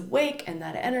and she's awake and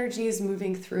that energy is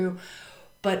moving through,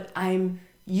 but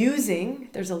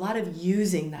there's a lot of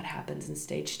using that happens in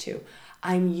stage 2.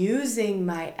 I'm using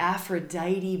my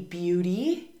Aphrodite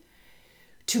beauty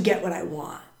to get what I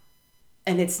want.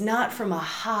 And it's not from a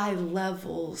high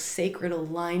level, sacred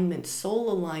alignment, soul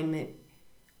alignment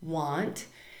want.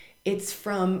 It's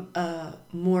from a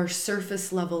more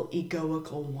surface level,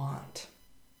 egoical want.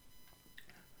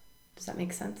 Does that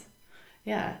make sense?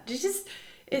 Yeah.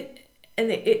 It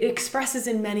expresses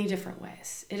in many different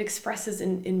ways. It expresses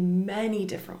in many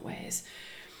different ways.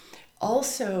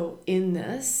 Also in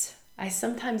this, I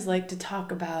sometimes like to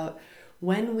talk about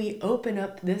when we open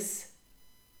up this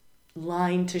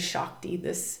line to Shakti,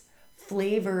 this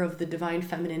flavor of the divine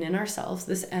feminine in ourselves,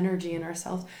 this energy in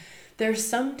ourselves, there's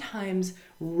sometimes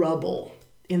rubble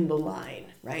in the line,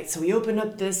 right? So we open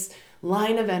up this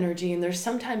line of energy and there's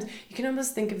sometimes, you can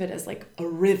almost think of it as like a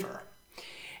river.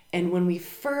 And when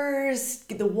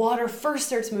the water first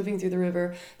starts moving through the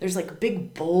river, there's like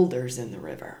big boulders in the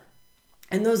river.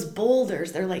 And those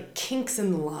boulders, they're like kinks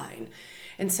in the line.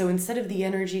 And so instead of the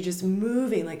energy just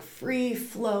moving, like free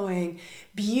flowing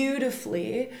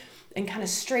beautifully and kind of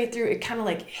straight through, it kind of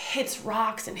like hits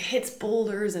rocks and hits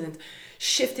boulders and it's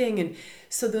shifting. And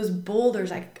so those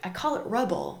boulders, I call it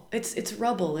rubble. It's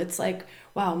rubble. It's like,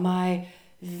 wow, my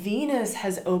Venus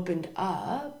has opened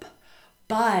up,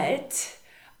 but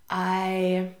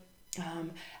I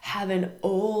have an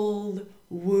old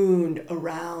wound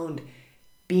around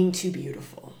being too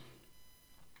beautiful.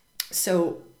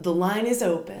 So the line is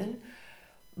open,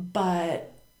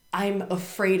 but I'm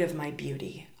afraid of my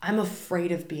beauty. I'm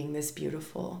afraid of being this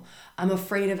beautiful. I'm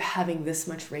afraid of having this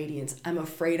much radiance. I'm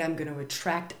afraid I'm going to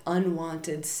attract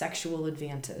unwanted sexual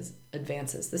advances.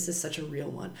 This is such a real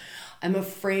one. I'm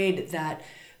afraid that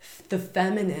the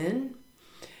feminine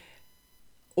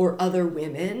or other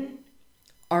women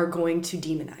are going to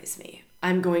demonize me.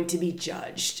 I'm going to be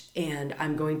judged and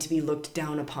I'm going to be looked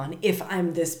down upon if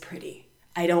I'm this pretty.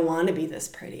 I don't want to be this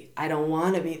pretty. I don't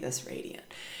want to be this radiant.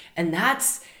 And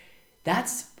that's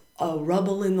a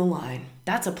rubble in the line.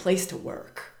 That's a place to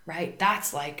work, right?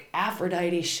 That's like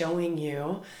Aphrodite showing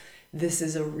you this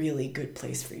is a really good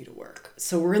place for you to work.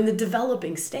 So we're in the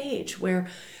developing stage where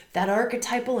that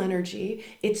archetypal energy,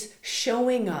 it's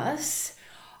showing us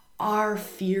our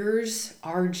fears,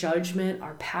 our judgment,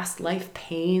 our past life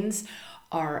pains,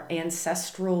 our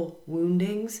ancestral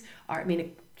woundings.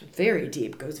 It's very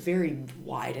deep, goes very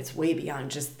wide. It's way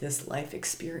beyond just this life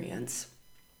experience,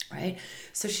 right?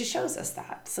 So she shows us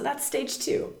that. So that's stage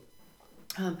 2.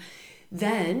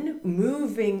 Then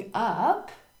moving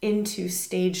up into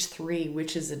stage 3,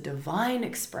 which is a divine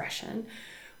expression,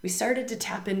 we started to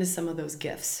tap into some of those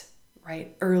gifts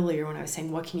right? Earlier when I was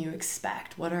saying, what can you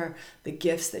expect? What are the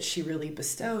gifts that she really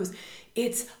bestows?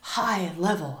 It's high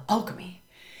level alchemy.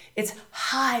 It's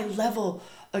high level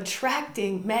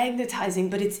attracting, magnetizing,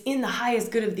 but it's in the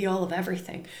highest good of the all of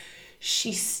everything.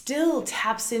 She still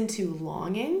taps into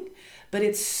longing, but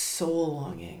it's soul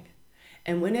longing.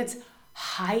 And when it's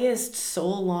highest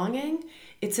soul longing,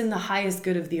 it's in the highest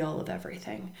good of the all of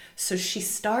everything. So she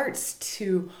starts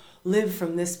to live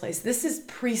from this place. This is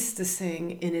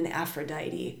priestessing in an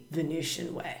Aphrodite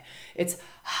Venusian way. It's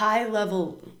high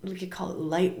level, we could call it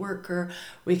light worker.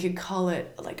 We could call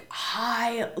it like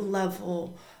high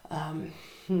level, let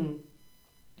me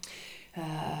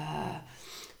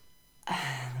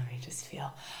just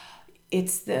feel.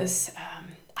 It's this,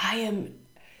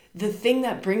 the thing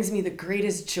that brings me the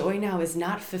greatest joy now is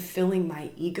not fulfilling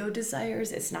my ego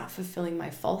desires. It's not fulfilling my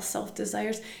false self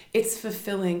desires. It's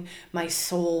fulfilling my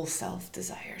soul self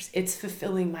desires. It's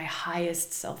fulfilling my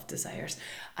highest self desires.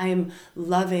 I am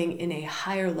loving in a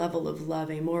higher level of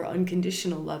love, a more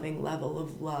unconditional loving level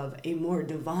of love, a more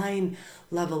divine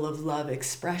level of love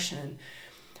expression,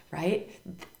 right?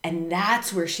 And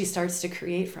that's where she starts to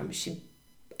create from.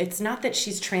 It's not that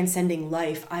she's transcending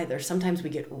life either. Sometimes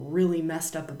we get really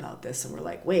messed up about this and we're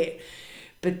like, wait,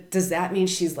 but does that mean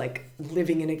she's like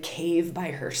living in a cave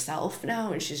by herself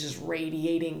now and she's just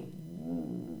radiating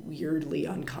weirdly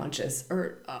unconscious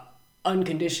or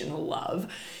unconditional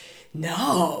love?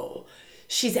 No,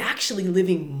 she's actually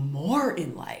living more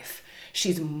in life.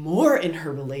 She's more in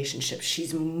her relationship.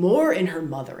 She's more in her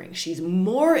mothering. She's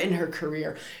more in her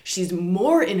career. She's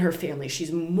more in her family.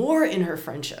 She's more in her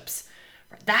friendships.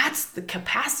 That's the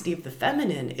capacity of the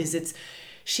feminine.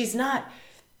 She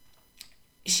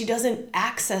doesn't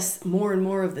access more and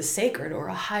more of the sacred or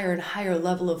a higher and higher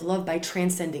level of love by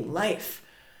transcending life.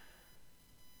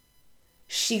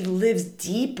 She lives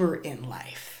deeper in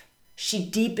life. She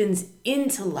deepens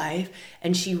into life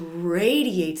and she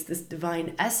radiates this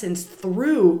divine essence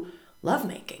through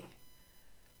lovemaking,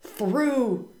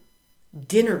 through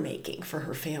dinner making for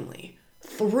her family,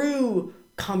 through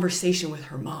conversation with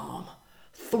her mom,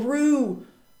 through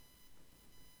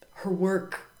her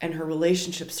work and her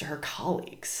relationships to her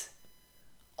colleagues.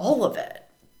 All of it.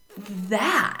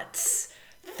 That's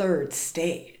third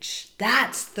stage.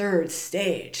 That's third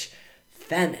stage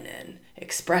feminine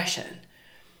expression.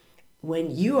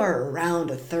 When you are around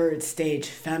a third stage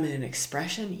feminine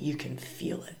expression, you can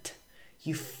feel it.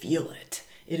 You feel it.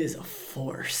 It is a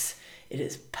force. It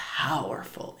is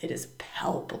powerful. It is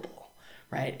palpable,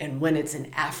 right? And when it's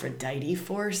an Aphrodite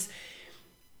force,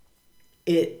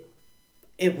 it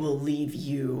will leave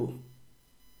you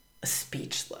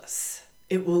speechless.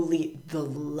 It will leave the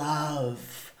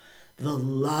love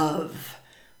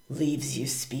leaves you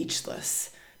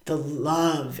speechless. The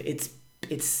love, it's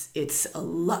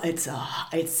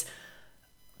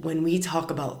when we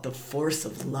talk about the force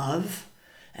of love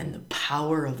and the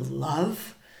power of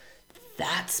love,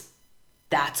 that's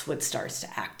what starts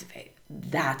to activate.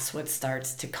 That's what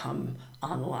starts to come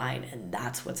online, and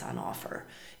that's what's on offer,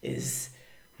 is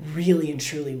really and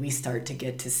truly we start to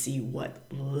get to see what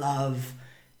love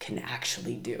can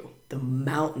actually do. The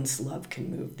mountains love can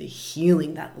move, the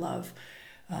healing that love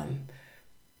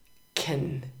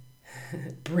can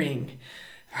bring,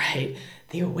 right?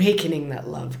 The awakening that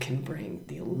love can bring,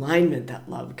 the alignment that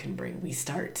love can bring. We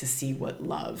start to see what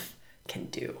love can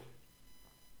do.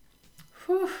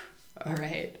 Whew. All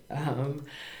right.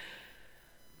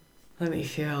 Let me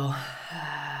feel.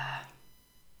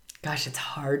 Gosh, it's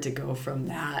hard to go from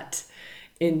that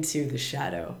into the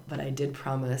shadow, but I did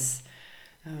promise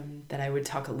that I would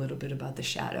talk a little bit about the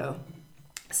shadow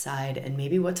side and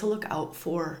maybe what to look out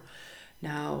for.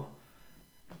 Now,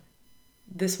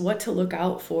 this what to look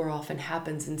out for often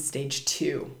happens in stage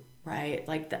 2, right?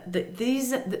 Like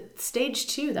the stage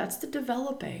 2, that's the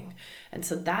developing. And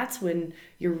so that's when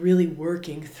you're really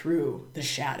working through the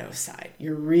shadow side.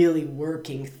 You're really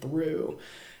working through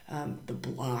the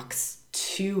blocks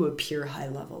to a pure high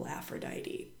level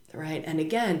Aphrodite, right? And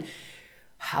again,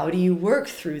 how do you work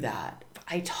through that?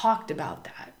 I talked about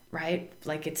that, right?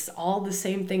 Like it's all the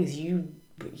same things. You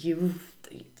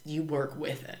work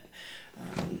with it.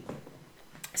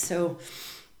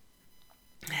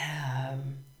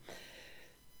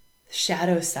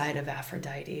 Shadow side of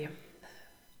Aphrodite,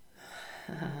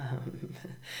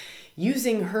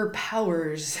 using her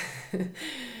powers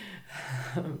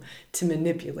to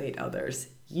manipulate others,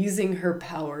 using her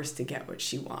powers to get what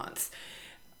she wants,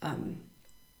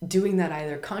 doing that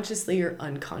either consciously or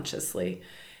unconsciously.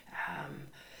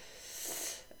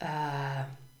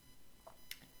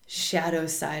 Shadow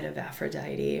side of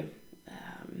Aphrodite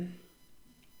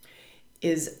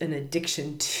is an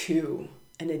addiction to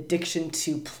an addiction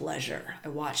to pleasure. I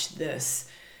watched this.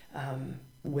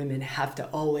 Women have to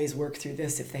always work through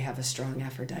this if they have a strong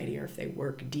Aphrodite or if they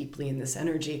work deeply in this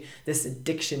energy, this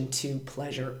addiction to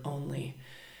pleasure only,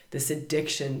 this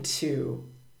addiction to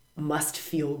must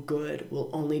feel good,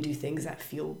 will only do things that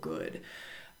feel good,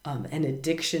 an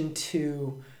addiction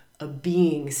to a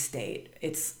being state.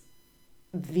 It's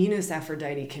Venus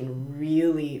Aphrodite can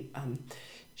really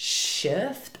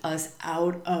shift us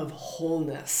out of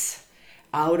wholeness,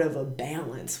 out of a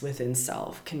balance within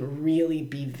self, can really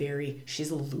be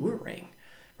she's alluring,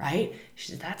 right?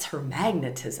 That's her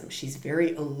magnetism. She's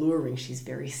very alluring. She's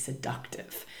very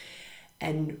seductive.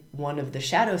 And one of the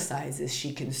shadow sides is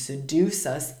she can seduce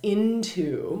us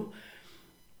into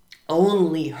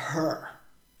only her,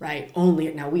 right?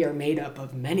 Now we are made up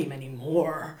of many, many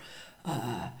more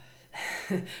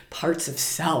parts of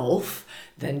self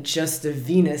than just a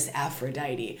Venus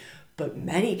Aphrodite. But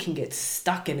many can get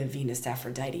stuck in a Venus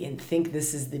Aphrodite and think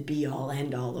this is the be-all,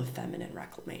 end-all of feminine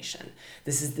reclamation.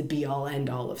 This is the be-all,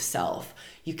 end-all of self.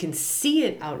 You can see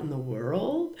it out in the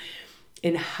world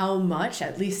in how much,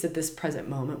 at least at this present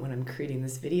moment when I'm creating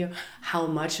this video, how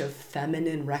much of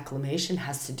feminine reclamation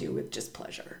has to do with just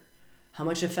pleasure. How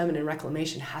much of feminine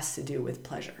reclamation has to do with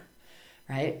pleasure,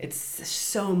 right? It's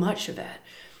so much of it.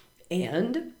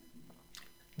 And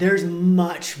there's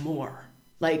much more.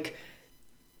 Like,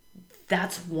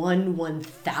 that's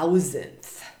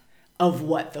 1/1000th of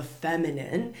what the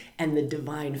feminine and the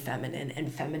divine feminine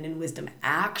and feminine wisdom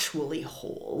actually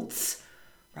holds,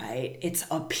 right? It's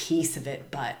a piece of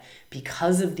it, but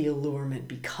because of the allurement,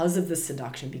 because of the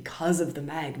seduction, because of the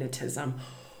magnetism,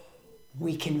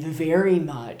 we can very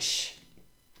much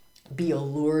be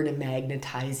allured and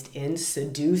magnetized in,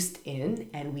 seduced in,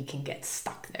 and we can get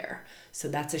stuck there. So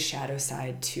that's a shadow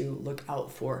side to look out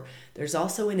for. There's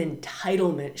also an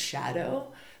entitlement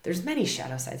shadow. There's many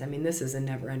shadow sides. I mean, this is a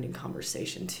never-ending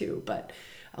conversation too, but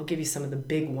I'll give you some of the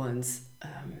big ones.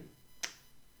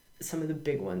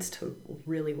 To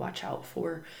really watch out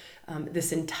for.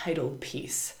 This entitled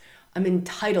piece. I'm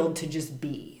entitled to just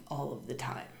be all of the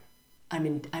time.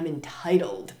 I'm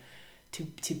entitled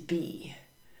to be.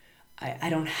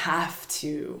 I don't have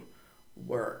to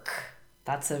work.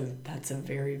 That's a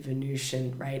very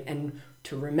Venusian, right? And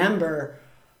to remember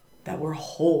that we're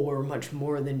whole, we're much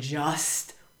more than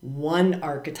just one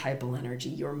archetypal energy.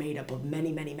 You're made up of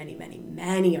many, many, many, many,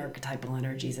 many archetypal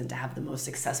energies, and to have the most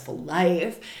successful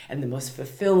life and the most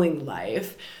fulfilling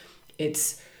life,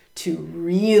 it's to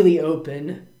really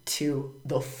open to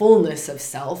the fullness of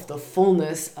self, the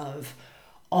fullness of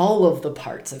all of the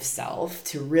parts of self,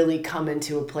 to really come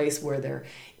into a place where they're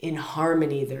in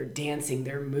harmony, they're dancing,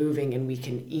 they're moving, and we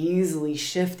can easily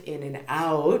shift in and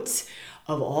out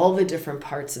of all the different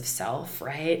parts of self,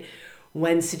 right?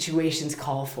 When situations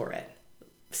call for it.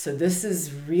 So this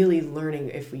is really learning,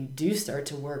 if we do start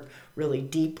to work really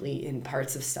deeply in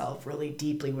parts of self, really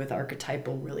deeply with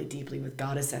archetypal, really deeply with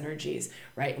goddess energies,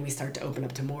 right? And we start to open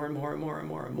up to more and more and more and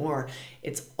more and more.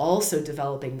 It's also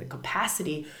developing the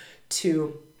capacity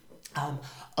to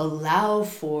allow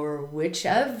for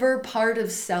whichever part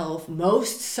of self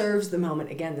most serves the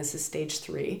moment. Again, this is stage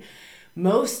 3.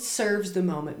 Most serves the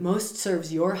moment, most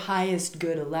serves your highest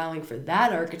good, allowing for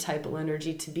that archetypal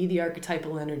energy to be the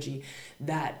archetypal energy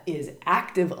that is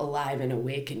active, alive, and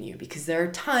awake in you. Because there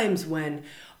are times when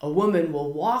a woman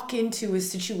will walk into a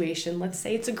situation, let's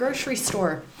say it's a grocery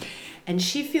store, and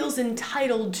she feels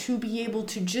entitled to be able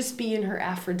to just be in her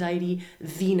Aphrodite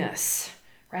Venus,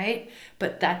 right?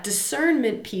 But that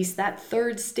discernment piece, that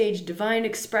third stage, divine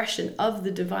expression of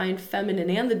the divine feminine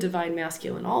and the divine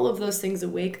masculine, all of those things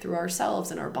awake through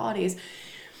ourselves and our bodies.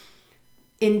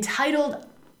 Entitled,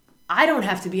 I don't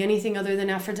have to be anything other than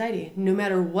Aphrodite, no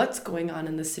matter what's going on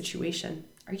in this situation.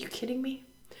 Are you kidding me?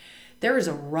 There is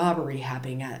a robbery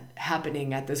happening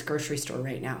at this grocery store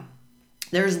right now.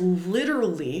 There's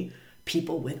literally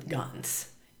people with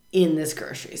guns in this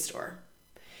grocery store.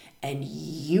 And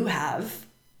you have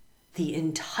the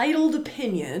entitled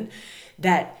opinion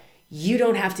that you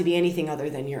don't have to be anything other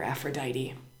than your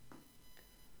Aphrodite.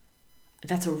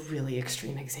 That's a really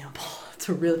extreme example.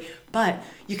 But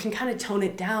you can kind of tone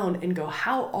it down and go,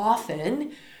 how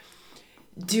often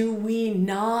do we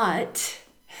not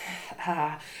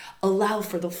allow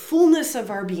for the fullness of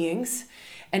our beings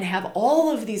and have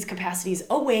all of these capacities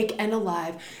awake and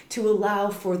alive, to allow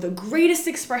for the greatest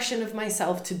expression of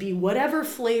myself to be whatever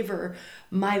flavor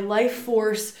my life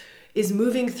force is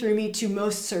moving through me to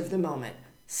most serve the moment.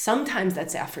 Sometimes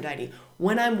that's Aphrodite.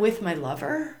 When I'm with my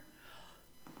lover,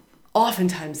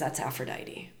 oftentimes that's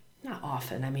Aphrodite. Not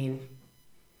often, I mean,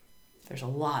 There's a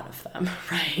lot of them,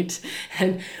 right?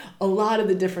 And a lot of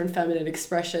the different feminine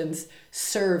expressions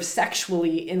serve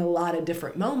sexually in a lot of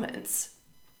different moments,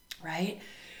 right?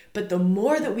 But the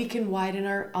more that we can widen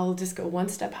I'll just go one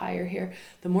step higher here.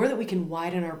 The more that we can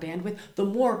widen our bandwidth, the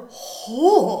more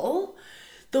whole,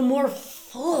 the more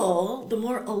full, the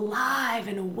more alive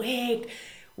and awake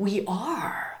we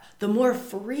are. The more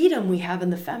freedom we have in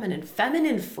the feminine.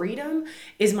 Feminine freedom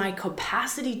is my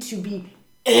capacity to be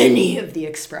any of the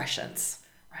expressions,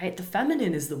 right? The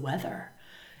feminine is the weather,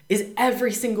 is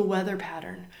every single weather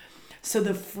pattern. So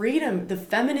the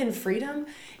feminine freedom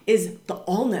is the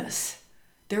allness.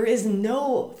 There is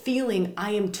no feeling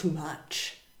I am too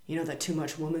much. You know, that too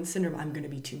much woman syndrome, I'm going to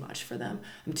be too much for them.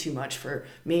 I'm too much for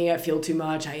me. I feel too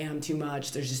much. I am too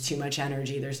much. There's just too much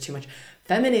energy. There's too much.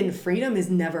 Feminine freedom is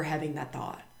never having that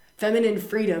thought. Feminine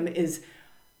freedom is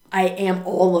I am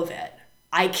all of it.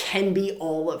 I can be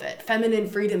all of it. Feminine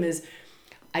freedom is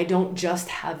I don't just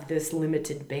have this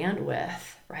limited bandwidth,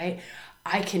 right?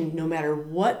 I can, no matter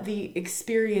what the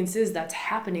experience is that's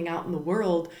happening out in the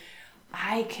world,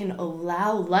 I can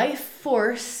allow life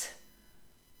force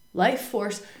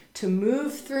to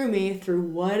move through me through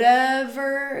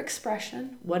whatever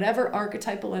expression, whatever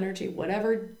archetypal energy,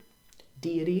 whatever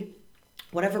deity,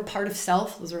 whatever part of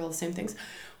self, those are all the same things,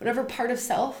 whatever part of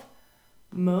self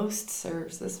most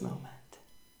serves this moment,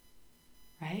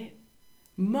 right?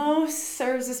 Most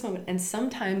serves this moment. And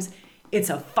sometimes it's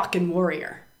a fucking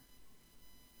warrior.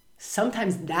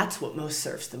 Sometimes that's what most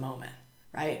serves the moment,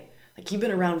 right? Like you've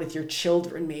been around with your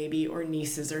children maybe, or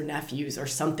nieces or nephews or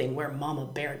something where mama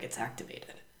bear gets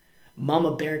activated.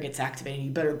 Mama bear gets activated.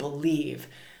 You better believe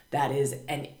that is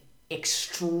an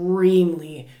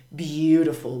extremely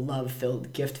beautiful,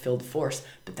 love-filled, gift-filled force,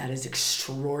 but that is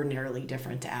extraordinarily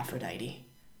different to Aphrodite.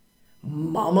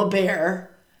 Mama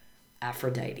bear,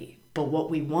 Aphrodite. But what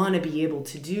we want to be able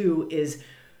to do is,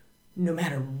 no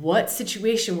matter what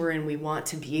situation we're in, we want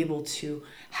to be able to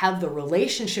have the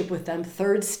relationship with them,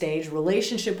 third stage,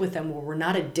 relationship with them where we're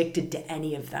not addicted to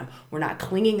any of them. We're not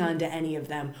clinging on to any of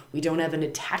them. We don't have an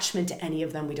attachment to any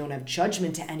of them. We don't have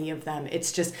judgment to any of them.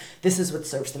 It's just, this is what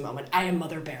serves the moment. I am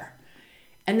Mother Bear.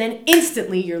 And then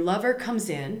instantly your lover comes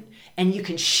in and you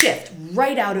can shift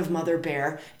right out of Mother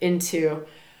Bear into,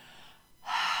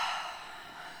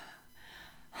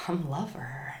 I'm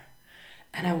lover.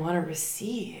 And I want to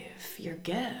receive your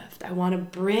gift. I want to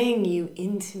bring you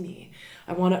into me.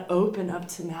 I want to open up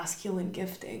to masculine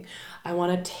gifting. I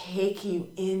want to take you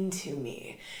into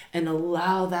me and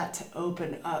allow that to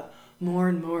open up more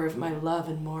and more of my love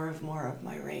and more of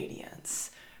my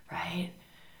radiance, right?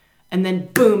 And then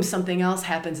boom, something else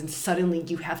happens and suddenly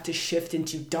you have to shift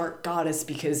into dark goddess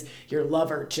because your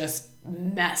lover just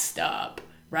messed up,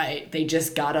 right? They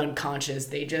just got unconscious.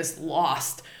 They just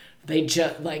lost. They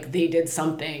did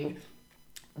something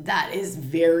that is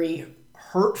very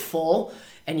hurtful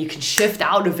and you can shift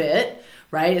out of it,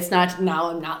 right? It's not, now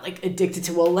I'm not like addicted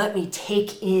to, well, let me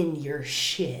take in your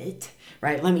shit,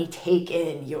 right? Let me take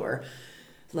in your,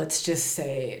 let's just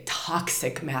say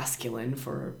toxic masculine,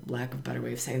 for lack of a better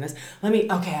way of saying this.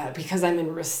 Because I'm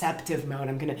in receptive mode,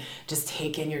 I'm going to just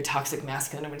take in your toxic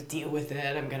masculine. I'm going to deal with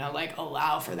it. I'm going to like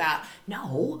allow for that.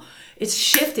 No, it's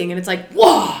shifting and it's like,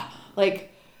 whoa, like,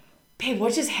 babe,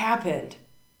 what just happened,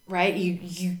 right?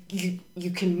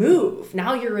 You can move.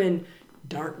 Now you're in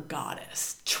dark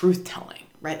goddess, truth telling,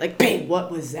 right? Like, babe,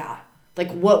 what was that? Like,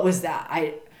 what was that?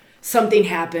 Something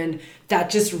happened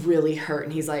that just really hurt.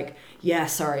 And he's like, yeah,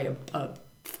 sorry, a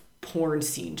porn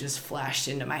scene just flashed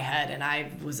into my head. And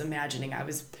I was imagining I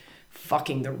was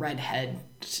fucking the redhead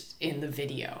in the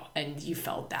video. And you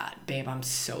felt that, babe, I'm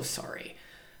so sorry.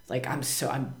 Like, I'm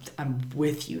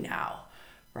with you now,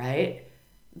 right?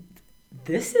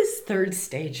 This is third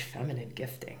stage feminine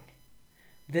gifting.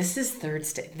 This is third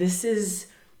stage.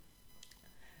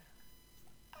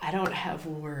 I don't have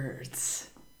words.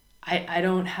 I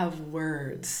don't have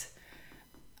words.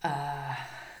 Let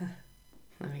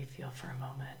me feel for a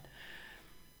moment.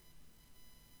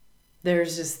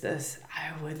 There's just this,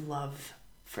 I would love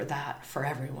for that for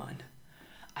everyone.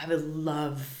 I would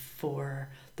love for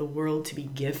the world to be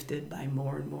gifted by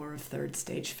more and more of third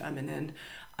stage feminine.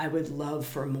 I would love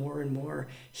for more and more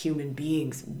human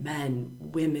beings, men,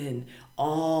 women,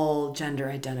 all gender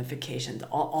identifications,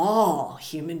 all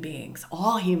human beings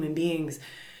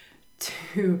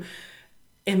to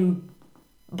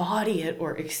embody it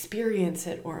or experience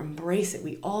it or embrace it.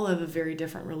 We all have a very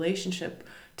different relationship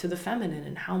to the feminine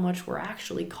and how much we're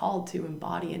actually called to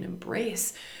embody and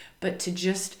embrace, but to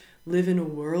just live in a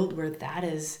world where that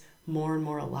is more and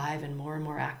more alive and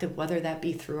more active, whether that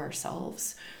be through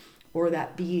ourselves or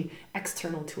that be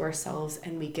external to ourselves,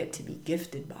 and we get to be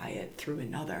gifted by it through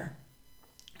another.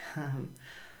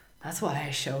 That's why I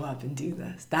show up and do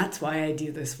this. That's why I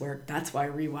do this work. That's why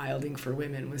Rewilding for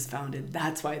Women was founded.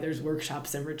 That's why there's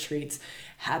workshops and retreats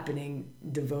happening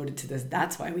devoted to this.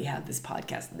 That's why we have this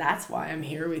podcast. That's why I'm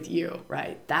here with you,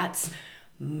 right? That's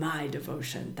my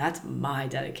devotion. That's my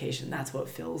dedication. That's what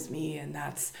fills me. And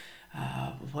that's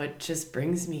what just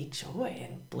brings me joy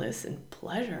and bliss and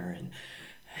pleasure. And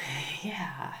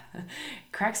yeah, it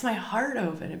cracks my heart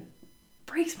open. It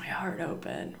breaks my heart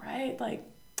open, right? Like,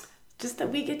 just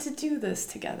that we get to do this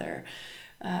together.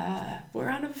 We're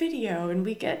on a video and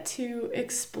we get to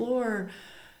explore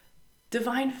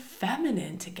divine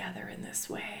feminine together in this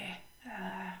way.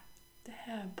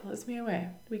 It blows me away.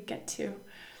 We get to.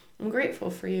 I'm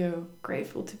grateful for you.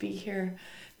 Grateful to be here.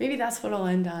 Maybe that's what I'll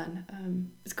end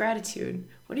on. Is gratitude.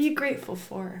 What are you grateful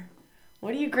for?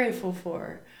 What are you grateful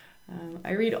for?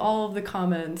 I read all of the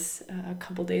comments a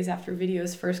couple days after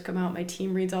videos first come out. My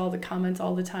team reads all the comments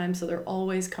all the time, so they're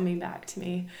always coming back to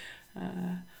me.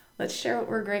 Let's share what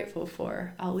we're grateful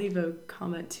for. I'll leave a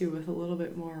comment too with a little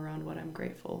bit more around what I'm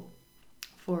grateful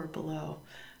for below.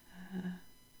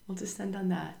 We'll just end on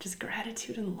that. Just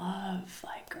gratitude and love.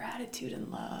 Like gratitude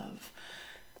and love.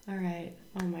 All right.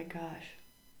 Oh my gosh.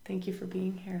 Thank you for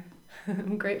being here.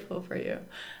 I'm grateful for you.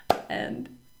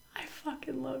 And I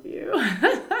fucking love you.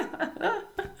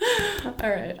 All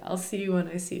right. I'll see you when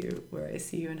I see you, where I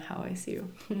see you, and how I see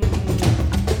you.